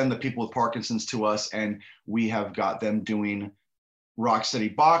neurologists send the people with Parkinson's to us, and we have got them doing Rock Steady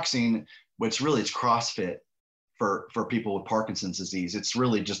Boxing, which really is CrossFit for people with Parkinson's disease. It's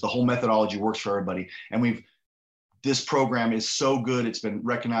really just the whole methodology works for everybody. And this program is so good. It's been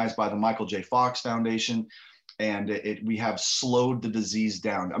recognized by the Michael J. Fox Foundation, and we have slowed the disease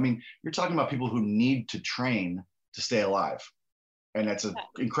down. I mean, you're talking about people who need to train to stay alive, and that's an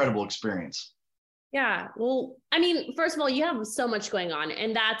incredible experience. Yeah. Well, I mean, first of all, you have so much going on,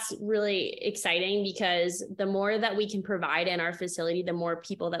 and that's really exciting, because the more that we can provide in our facility, the more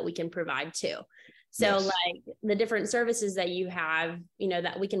people that we can provide to. So Yes. like the different services that you have,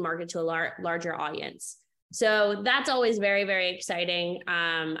 that we can market to a larger audience. So that's always very, very exciting.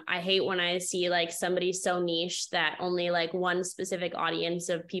 I hate when I see like somebody so niche that only like one specific audience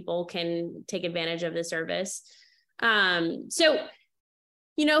of people can take advantage of the service. So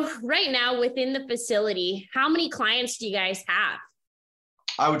right now within the facility, how many clients do you guys have?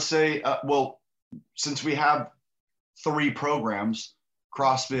 I would say, since we have 3 programs,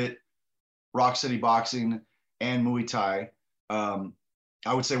 CrossFit, Rock Steady Boxing, and Muay Thai,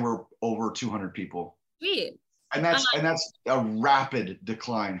 I would say we're over 200 people. Sweet. And that's a rapid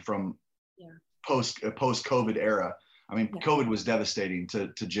decline from post-COVID era. I mean, COVID was devastating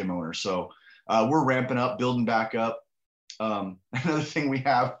to gym owners. So we're ramping up, building back up. Another thing we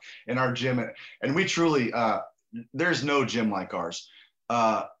have in our gym, and we truly, there's no gym like ours.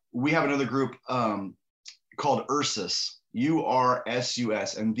 We have another group called URSUS,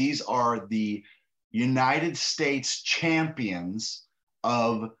 URSUS, and these are the United States champions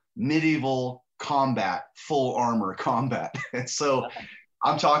of medieval combat, full armor combat. And so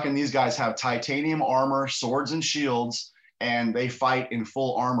I'm talking, these guys have titanium armor, swords and shields, and they fight in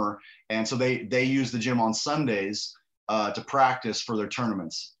full armor. And so they use the gym on Sundays to practice for their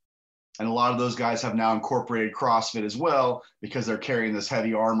tournaments. And a lot of those guys have now incorporated CrossFit as well, because they're carrying this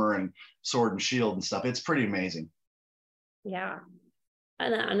heavy armor and sword and shield and stuff. It's pretty amazing. Yeah.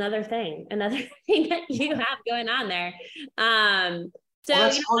 Another thing that you have going on there. So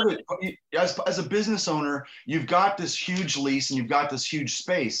that's part of it. As a business owner, you've got this huge lease and you've got this huge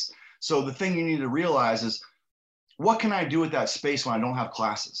space. So the thing you need to realize is, what can I do with that space when I don't have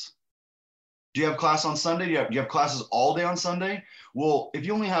classes? Do you have class on Sunday? Do you have classes all day on Sunday? Well, if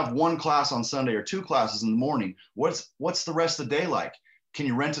you only have 1 class on Sunday or 2 classes in the morning, what's the rest of the day like? Can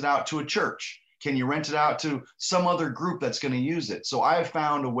you rent it out to a church? Can you rent it out to some other group that's going to use it? So I have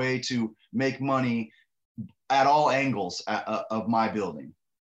found a way to make money at all angles of my building.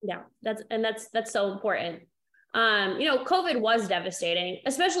 Yeah, that's so important. COVID was devastating,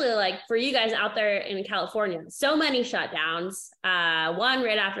 especially like for you guys out there in California. So many shutdowns, one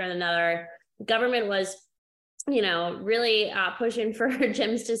right after another. Government was, really pushing for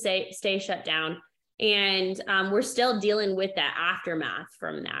gyms to stay shut down. And we're still dealing with that aftermath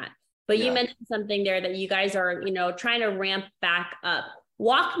from that. But you mentioned something there that you guys are, trying to ramp back up.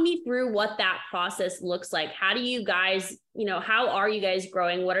 Walk me through what that process looks like. How do you guys, how are you guys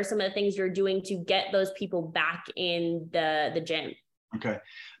growing? What are some of the things you're doing to get those people back in the gym? Okay.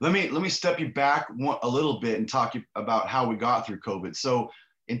 Let me step you back a little bit and talk about how we got through COVID. So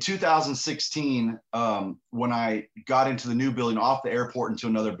in 2016, when I got into the new building off the airport into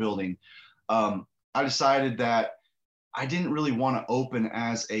another building, I decided that I didn't really want to open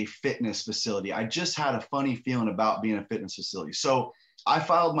as a fitness facility. I just had a funny feeling about being a fitness facility. So I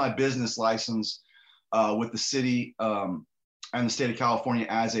filed my business license with the city and the state of California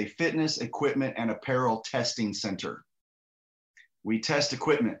as a fitness equipment and apparel testing center. We test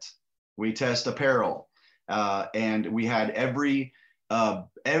equipment, we test apparel, and we had every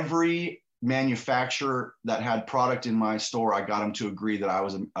manufacturer that had product in my store, I got them to agree that I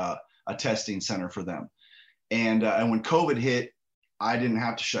was a testing center for them. And when COVID hit, I didn't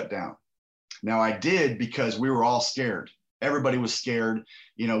have to shut down. Now I did because we were all scared. Everybody was scared.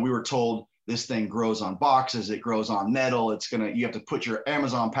 We were told this thing grows on boxes, it grows on metal. You have to put your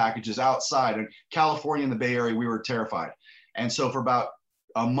Amazon packages outside. And California and the Bay Area, we were terrified. And so for about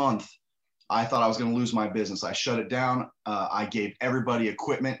a month, I thought I was going to lose my business. I shut it down. I gave everybody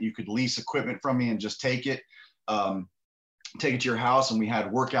equipment. You could lease equipment from me and just take it to your house. And we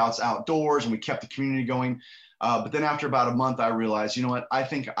had workouts outdoors and we kept the community going. But then after about a month, I realized, you know what, I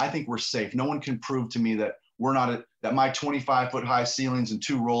think we're safe. No one can prove to me that that my 25-foot high ceilings and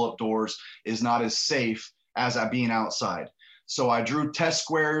 2 roll-up doors is not as safe as being outside. So I drew test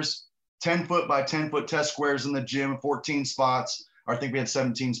squares, 10-foot by 10-foot test squares in the gym, 14 spots, or I think we had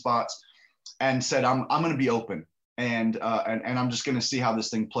 17 spots, and said, I'm going to be open. And I'm just going to see how this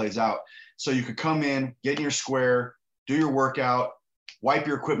thing plays out. So you could come in, get in your square, do your workout, wipe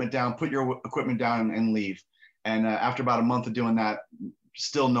your equipment down, put your equipment down and leave. And after about a month of doing that,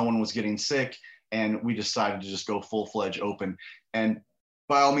 still no one was getting sick. And we decided to just go full-fledged open. And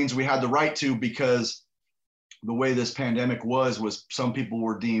by all means, we had the right to, because the way this pandemic was some people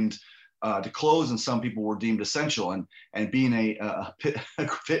were deemed to close and some people were deemed essential. And being a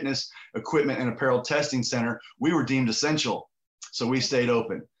fitness equipment and apparel testing center, we were deemed essential. So we stayed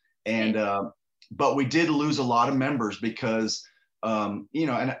open. And but we did lose a lot of members because, and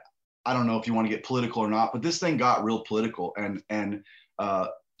I don't know if you want to get political or not, but this thing got real political. And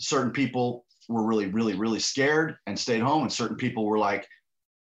certain people were really, really, really scared and stayed home. And certain people were like,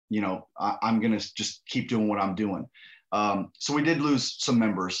 I'm going to just keep doing what I'm doing. So we did lose some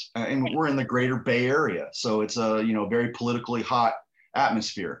members, and we're in the greater Bay Area. So it's a, very politically hot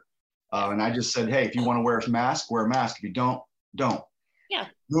atmosphere. And I just said, hey, if you want to wear a mask, wear a mask. If you don't. Yeah.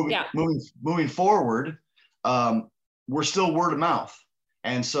 Moving forward, we're still word of mouth.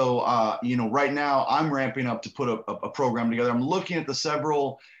 And so, right now I'm ramping up to put a program together. I'm looking at the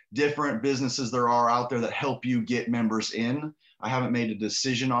several different businesses there are out there that help you get members in. I haven't made a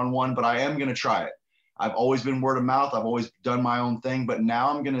decision on one, but I am going to try it. I've always been word of mouth. I've always done my own thing, but now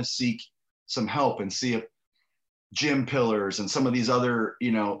I'm going to seek some help and see if Gym Pillars and some of these other,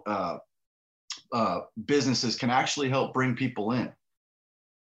 businesses can actually help bring people in.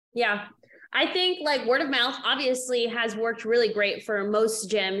 Yeah. I think like word of mouth obviously has worked really great for most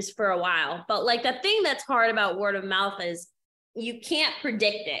gyms for a while, but like the thing that's hard about word of mouth is you can't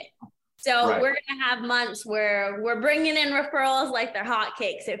predict it. So We're going to have months where we're bringing in referrals like they're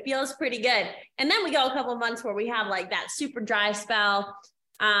hotcakes. It feels pretty good. And then we go a couple of months where we have like that super dry spell.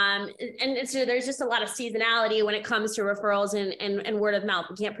 And so there's just a lot of seasonality when it comes to referrals and word of mouth.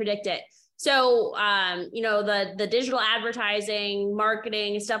 We can't predict it. So, the digital advertising,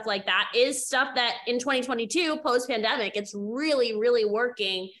 marketing, stuff like that is stuff that in 2022, post-pandemic, it's really, really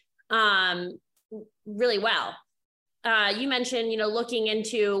working really well. You mentioned, looking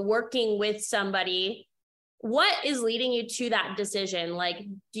into working with somebody. What is leading you to that decision? Like,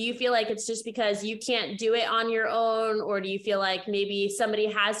 do you feel like it's just because you can't do it on your own? Or do you feel like maybe somebody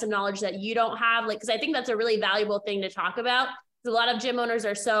has some knowledge that you don't have? Like, because I think that's a really valuable thing to talk about. A lot of gym owners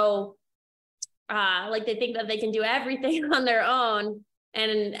are so they think that they can do everything on their own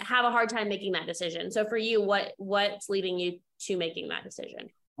and have a hard time making that decision. So for you, what's leading you to making that decision?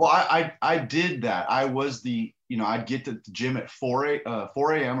 Well, I did that. I was I'd get to the gym at 4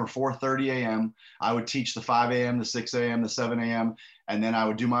 a.m. or 4:30 a.m. I would teach the 5 a.m., the 6 a.m., the 7 a.m., and then I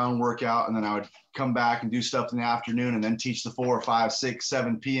would do my own workout, and then I would come back and do stuff in the afternoon, and then teach the 4, 5, 6,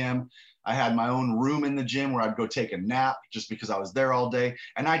 7 p.m. I had my own room in the gym where I'd go take a nap just because I was there all day,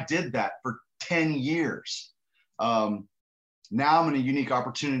 and I did that for 10 years. Now I'm in a unique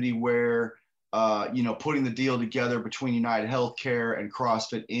opportunity where putting the deal together between United Healthcare and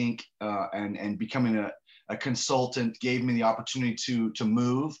CrossFit Inc. And becoming a consultant gave me the opportunity to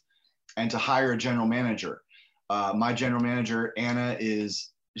move and to hire a general manager. My general manager, Anna,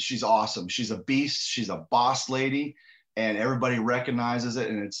 she's awesome. She's a beast. She's a boss lady, and everybody recognizes it.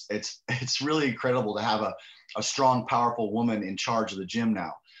 And it's really incredible to have a strong, powerful woman in charge of the gym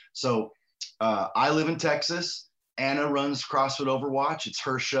now. So I live in Texas. Anna runs CrossFit Overwatch. It's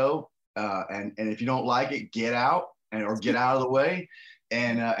her show. And if you don't like it, get out or get out of the way.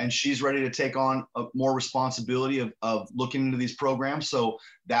 And she's ready to take on more responsibility of looking into these programs. So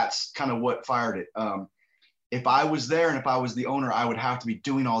that's kind of what fired it. If I was there and if I was the owner, I would have to be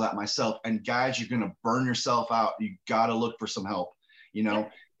doing all that myself. And guys, you're going to burn yourself out. You got to look for some help.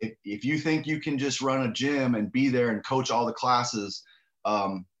 If you think you can just run a gym and be there and coach all the classes,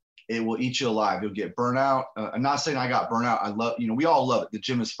 it will eat you alive. You'll get burnout. I'm not saying I got burnout. I love, we all love it. The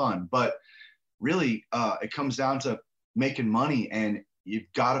gym is fun, but really it comes down to making money, and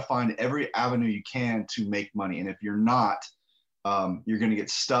you've got to find every avenue you can to make money. And if you're not, you're going to get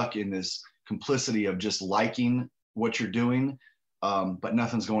stuck in this complicity of just liking what you're doing, but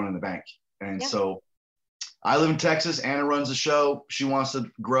nothing's going in the bank. And so I live in Texas. Anna runs the show. She wants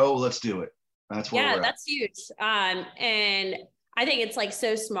to grow. Let's do it. That's where we're at. That's huge. And I think it's like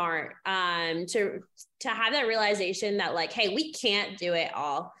so smart to have that realization that like, hey, we can't do it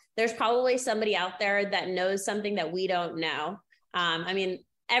all. There's probably somebody out there that knows something that we don't know. I mean,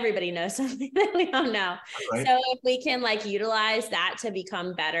 everybody knows something that we don't know. Right. So if we can like utilize that to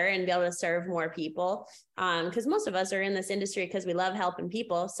become better and be able to serve more people, because most of us are in this industry because we love helping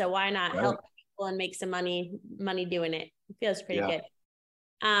people. So why not help people and make some money doing it? It feels pretty good.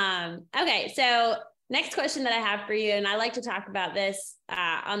 Okay, so next question that I have for you, and I like to talk about this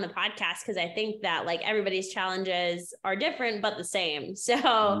on the podcast because I think that like everybody's challenges are different but the same.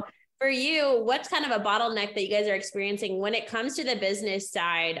 So for you, what's kind of a bottleneck that you guys are experiencing when it comes to the business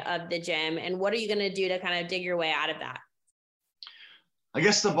side of the gym, and what are you going to do to kind of dig your way out of that? I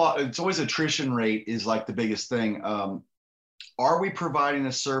guess it's always attrition rate is like the biggest thing. Are we providing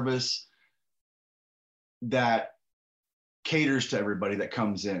a service that caters to everybody that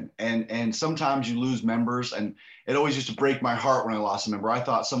comes in? And sometimes you lose members, and it always used to break my heart when I lost a member. I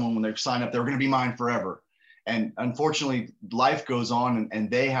thought someone, when they signed up, they were going to be mine forever. And unfortunately, life goes on and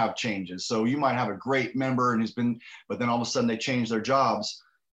they have changes. So you might have a great member but then all of a sudden they change their jobs,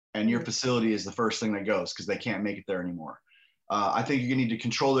 and your facility is the first thing that goes because they can't make it there anymore. I think you need to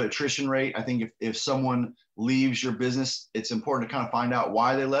control the attrition rate. I think if someone leaves your business, it's important to kind of find out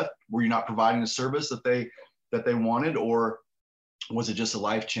why they left. Were you not providing the service that they wanted, or was it just a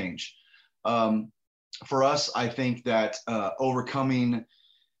life change? For us, I think that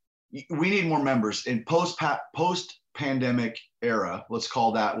we need more members in post-pandemic era. Let's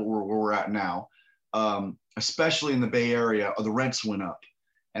call that where we're at now, especially in the Bay Area. The rents went up,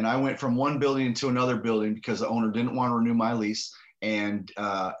 and I went from one building to another building because the owner didn't want to renew my lease, and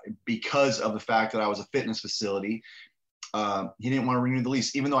because of the fact that I was a fitness facility, he didn't want to renew the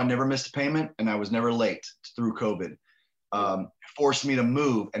lease, even though I never missed a payment and I was never late through COVID. Forced me to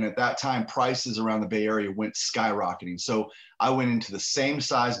move. And at that time, prices around the Bay Area went skyrocketing. So I went into the same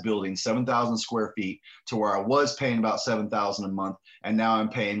size building, 7,000 square feet, to where I was paying about $7,000 a month. And now I'm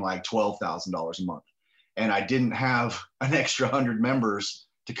paying like $12,000 a month. And I didn't have an extra 100 members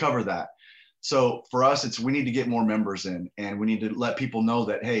to cover that. So for us, we need to get more members in, and we need to let people know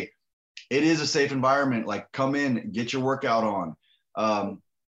that, hey, it is a safe environment. Like, come in, get your workout on.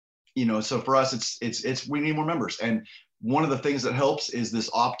 So for us, we need more members. And one of the things that helps is this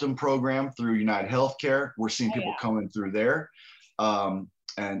Optum program through United Healthcare. We're seeing people coming through there. And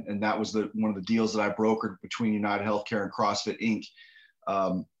that was one of the deals that I brokered between United Healthcare and CrossFit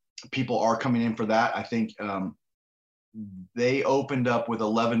Inc. People are coming in for that. I think they opened up with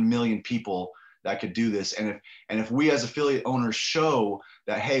 11 million people that could do this. And if we as affiliate owners show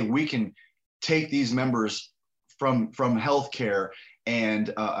that, hey, we can take these members from healthcare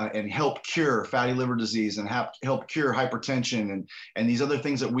and help cure fatty liver disease and help cure hypertension and these other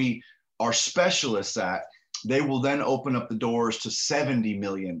things that we are specialists at, they will then open up the doors to 70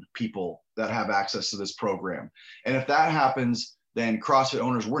 million people that have access to this program. And if that happens, then CrossFit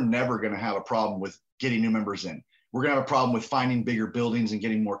owners, we're never going to have a problem with getting new members in. we're going to have a problem with finding bigger buildings and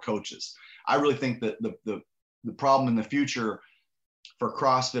getting more coaches. I really think that the problem in the future for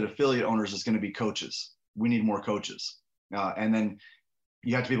CrossFit affiliate owners is going to be coaches. We need more coaches. And then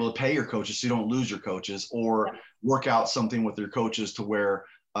you have to be able to pay your coaches so you don't lose your coaches, or work out something with your coaches to where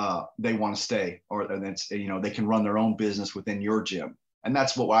they want to stay, or and it's, you know, they can run their own business within your gym. And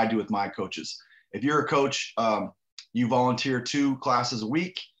that's what I do with my coaches. If you're a coach, you volunteer 2 classes a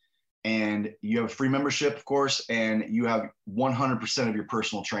week, and you have a free membership, of course, and you have 100% of your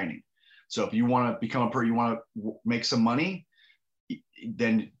personal training. So if you want to become you want to make some money,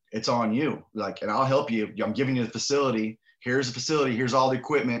 then it's on you. Like, and I'll help you. I'm giving you the facility. Here's the facility. Here's all the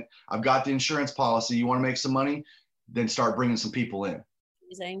equipment. I've got the insurance policy. You want to make some money? Then start bringing some people in.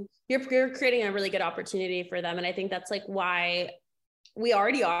 Amazing. You're creating a really good opportunity for them. And I think that's like why we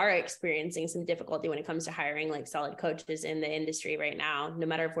already are experiencing some difficulty when it comes to hiring like solid coaches in the industry right now, no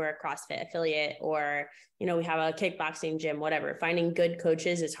matter if we're a CrossFit affiliate or, you know, we have a kickboxing gym, whatever. Finding good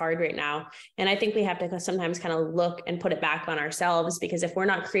coaches is hard right now. And I think we have to sometimes kind of look and put it back on ourselves, because if we're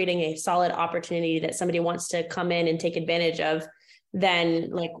not creating a solid opportunity that somebody wants to come in and take advantage of, then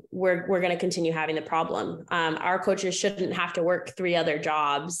like we're going to continue having the problem. Our coaches shouldn't have to work 3 other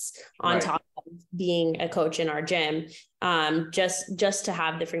jobs on top of being a coach in our gym, just to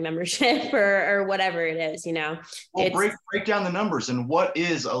have the free membership or whatever it is, you know. Well, break down the numbers. And what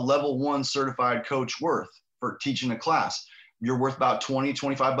is a level 1 certified coach worth for teaching a class? You're worth about 20,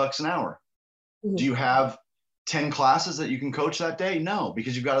 25 bucks an hour. Mm-hmm. Do you have 10 classes that you can coach that day? No,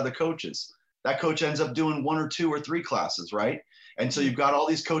 because you've got other coaches. That coach ends up doing 1 or 2 or 3 classes, right? And so you've got all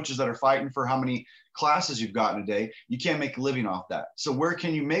these coaches that are fighting for how many classes you've got in a day. You can't make a living off that. So where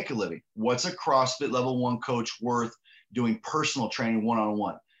can you make a living? What's a CrossFit level 1 coach worth doing personal training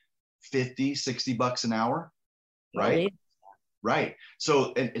one-on-one? 50, 60 bucks an hour, right? Right.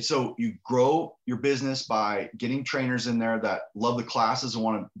 So you grow your business by getting trainers in there that love the classes and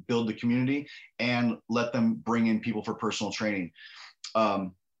want to build the community, and let them bring in people for personal training.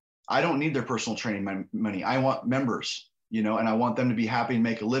 I don't need their personal training money. I want members, you know, and I want them to be happy and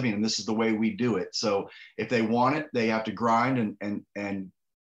make a living. And this is the way we do it. So if they want it, they have to grind and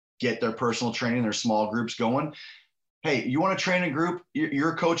get their personal training, their small groups going. Hey, you want to train a group?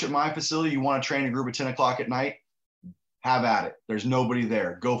 You're a coach at my facility. You want to train a group at 10 o'clock at night? Have at it. There's nobody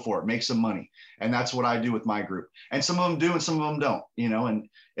there. Go for it. Make some money. And that's what I do with my group. And some of them do and some of them don't, you know, and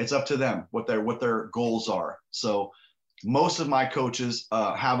it's up to them what their goals are. So most of my coaches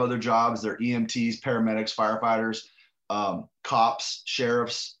have other jobs. They're EMTs, paramedics, firefighters, cops,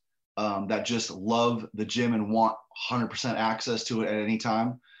 sheriffs, that just love the gym and want 100% access to it at any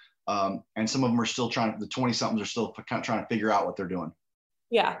time. And some of them are still the 20-somethings are still kind of trying to figure out what they're doing.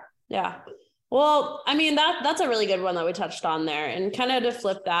 Yeah. Yeah. Well, I mean, that's a really good one that we touched on there. And kind of to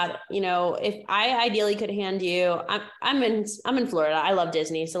flip that, you know, if I ideally could hand you, I'm in Florida. I love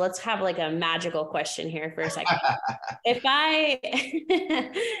Disney. So let's have like a magical question here for a second. If I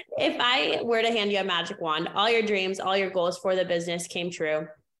were to hand you a magic wand, all your dreams, all your goals for the business came true.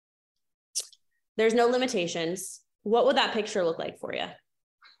 There's no limitations. What would that picture look like for you?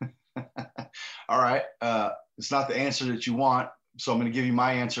 All right. It's not the answer that you want. So I'm going to give you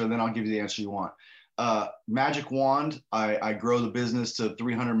my answer, and then I'll give you the answer you want. Magic wand, I grow the business to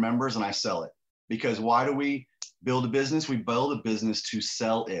 300 members and I sell it. Because why do we build a business? We build a business to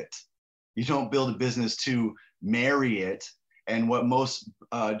sell it. You don't build a business to marry it. And what most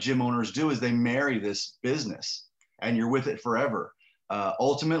gym owners do is they marry this business and you're with it forever.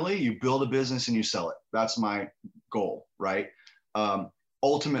 Ultimately, you build a business and you sell it. That's my goal, right?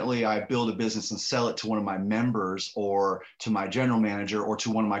 Ultimately, I build a business and sell it to one of my members or to my general manager or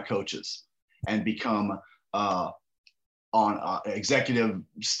to one of my coaches and become on executive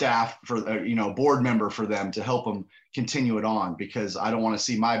staff for, board member for them to help them continue it on, because I don't want to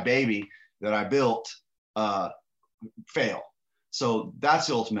see my baby that I built fail. So that's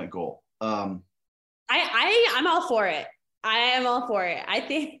the ultimate goal. I'm all for it. I am all for it. I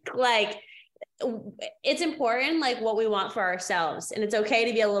think it's important, like what we want for ourselves, and it's okay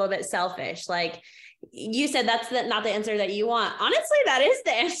to be a little bit selfish. Like you said, that's not the answer that you want. Honestly, that is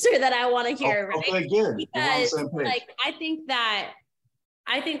the answer that I want to hear. Okay, good. Because I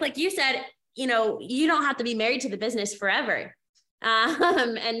think like you said, you don't have to be married to the business forever.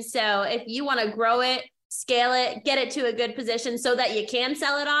 And so if you want to grow it, scale it, get it to a good position so that you can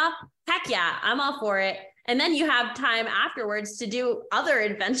sell it off, heck yeah, I'm all for it. And then you have time afterwards to do other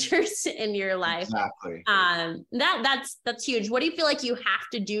adventures in your life. Exactly. That's huge. What do you feel like you have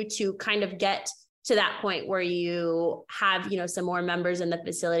to do to kind of get to that point where you have, some more members in the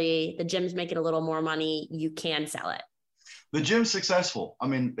facility, the gym's making a little more money, you can sell it? The gym's successful. I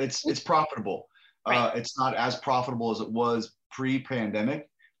mean, it's profitable. Right. It's not as profitable as it was pre-pandemic.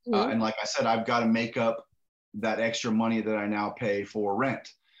 Mm-hmm. And like I said, I've got to make up that extra money that I now pay for rent.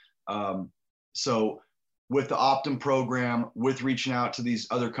 So with the Optum program, with reaching out to these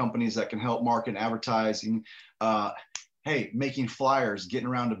other companies that can help market advertising, hey, making flyers, getting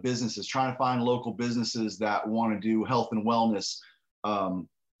around to businesses, trying to find local businesses that want to do health and wellness,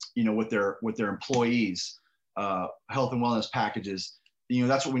 with their employees, health and wellness packages.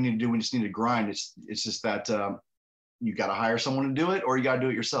 That's what we need to do. We just need to grind. It's just that you got to hire someone to do it, or you got to do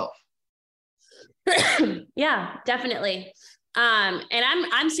it yourself. Yeah, definitely. And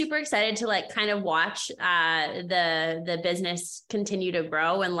I'm super excited to like kind of watch the business continue to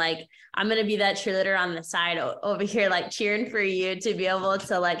grow, and like I'm gonna be that cheerleader on the side over here, like cheering for you to be able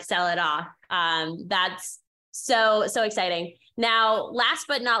to like sell it off. That's so exciting. Now, last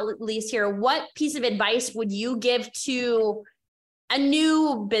but not least here, what piece of advice would you give to a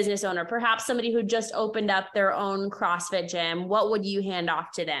new business owner, perhaps somebody who just opened up their own CrossFit gym? What would you hand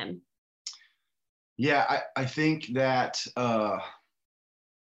off to them? Yeah, I think that the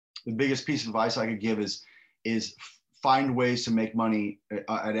biggest piece of advice I could give is find ways to make money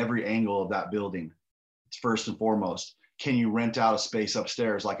at every angle of that building. It's first and foremost. Can you rent out a space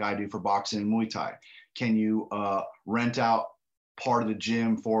upstairs like I do for boxing and Muay Thai? Can you rent out part of the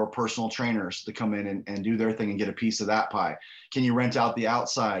gym for personal trainers to come in and do their thing and get a piece of that pie? Can you rent out the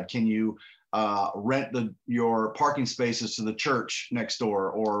outside? Can you rent your parking spaces to the church next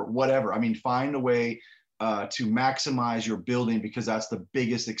door or whatever? I mean, find a way to maximize your building, because that's the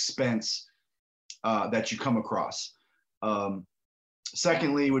biggest expense that you come across.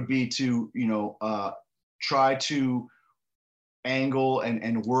 Secondly would be to, try to angle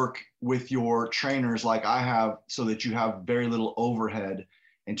and work with your trainers like I have, so that you have very little overhead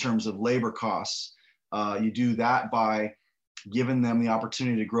in terms of labor costs. You do that by giving them the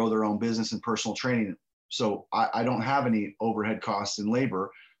opportunity to grow their own business and personal training. So I don't have any overhead costs in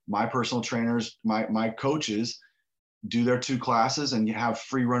labor. My personal trainers, my coaches do their 2 classes and you have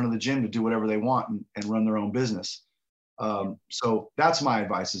free run of the gym to do whatever they want and run their own business. So that's my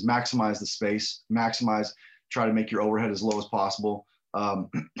advice, is maximize the space, try to make your overhead as low as possible. I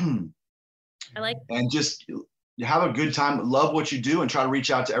like, and just have a good time, love what you do, and try to reach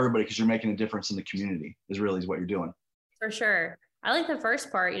out to everybody, because you're making a difference in the community is what you're doing. for sure. I like the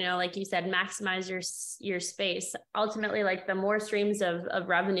first part, like you said, maximize your space. Ultimately, like the more streams of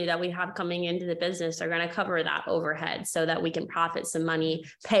revenue that we have coming into the business are going to cover that overhead, so that we can profit some money,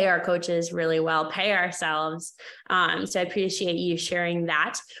 pay our coaches really well, pay ourselves. So I appreciate you sharing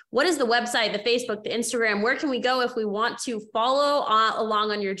that. What is the website, the Facebook, the Instagram? Where can we go if we want to follow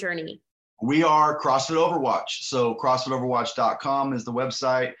along on your journey? We are CrossFit Overwatch. So CrossFitOverwatch.com is the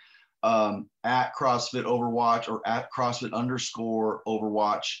website. At CrossFit Overwatch or at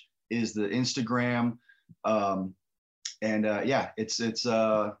CrossFit_Overwatch is the Instagram. Yeah, it's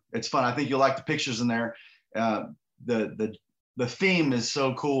fun. I think you'll like the pictures in there. The theme is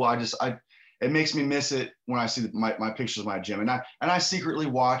so cool. It makes me miss it when I see my pictures of my gym, and I secretly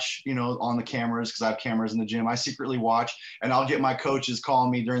watch, on the cameras, because I have cameras in the gym. I secretly watch, and I'll get my coaches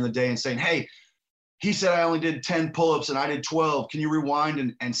calling me during the day and saying, "Hey, he said I only did 10 pull-ups and I did 12. Can you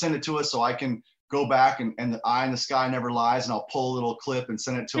rewind and send it to us so I can go back and the eye in the sky never lies?" And I'll pull a little clip and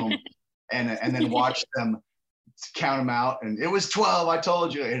send it to them and then watch them count them out. And it was 12. I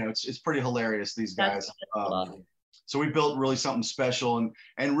told you, it's pretty hilarious, these guys. So we built really something special.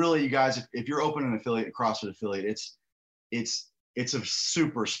 And really, you guys, if you're opening an affiliate, a CrossFit affiliate, it's a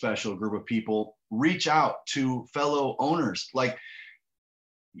super special group of people. Reach out to fellow owners. Like,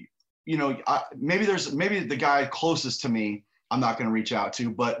 maybe the guy closest to me, I'm not going to reach out to,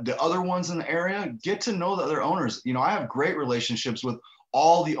 but the other ones in the area, get to know the other owners. I have great relationships with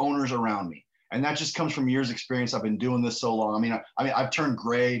all the owners around me, and that just comes from years of experience. I've been doing this so long. I mean, I've turned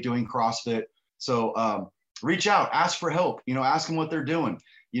gray doing CrossFit. So reach out, ask for help, ask them what they're doing.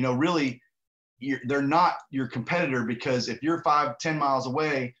 Really, they're not your competitor, because if you're 5-10 miles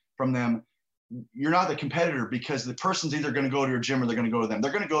away from them, you're not the competitor, because the person's either going to go to your gym or they're going to go to them.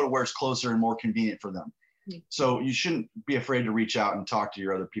 They're going to go to where it's closer and more convenient for them. So you shouldn't be afraid to reach out and talk to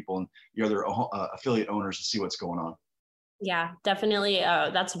your other people and your other affiliate owners to see what's going on. Yeah, definitely.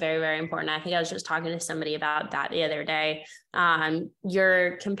 That's very, very important. I think I was just talking to somebody about that the other day.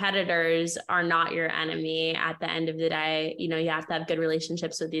 Your competitors are not your enemy at the end of the day. You have to have good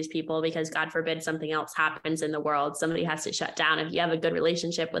relationships with these people, because God forbid something else happens in the world. Somebody has to shut down. If you have a good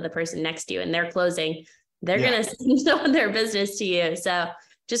relationship with the person next to you and they're closing, they're going to sell their business to you. So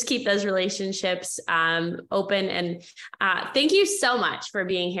just keep those relationships open. And thank you so much for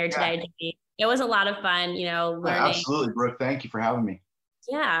being here today, Jimmy. It was a lot of fun, learning. Yeah, absolutely, Brooke. Thank you for having me.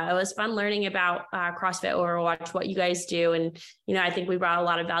 Yeah, it was fun learning about CrossFit Overwatch, what you guys do. And, I think we brought a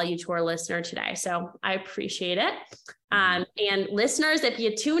lot of value to our listener today. So I appreciate it. And listeners, if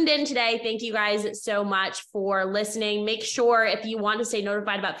you tuned in today, thank you guys so much for listening. Make sure if you want to stay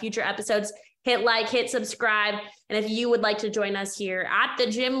notified about future episodes, hit like, hit subscribe. And if you would like to join us here at the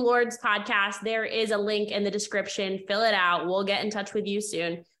Gym Lords podcast, there is a link in the description. Fill it out. We'll get in touch with you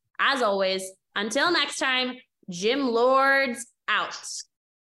soon. As always, until next time, Gym Lords out.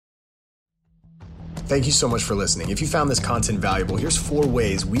 Thank you so much for listening. If you found this content valuable, here's 4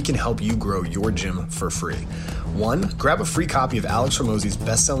 ways we can help you grow your gym for free. 1, grab a free copy of Alex Hormozi's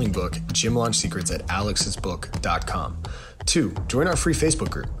best-selling book, Gym Launch Secrets, at alexsbook.com. 2, join our free Facebook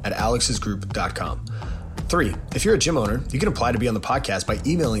group at alexsgroup.com. 3, if you're a gym owner, you can apply to be on the podcast by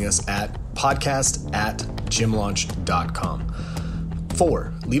emailing us at podcast@gymlaunch.com.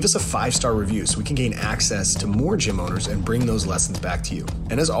 4, leave us a 5-star review so we can gain access to more gym owners and bring those lessons back to you.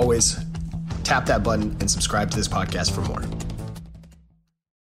 And as always, tap that button and subscribe to this podcast for more.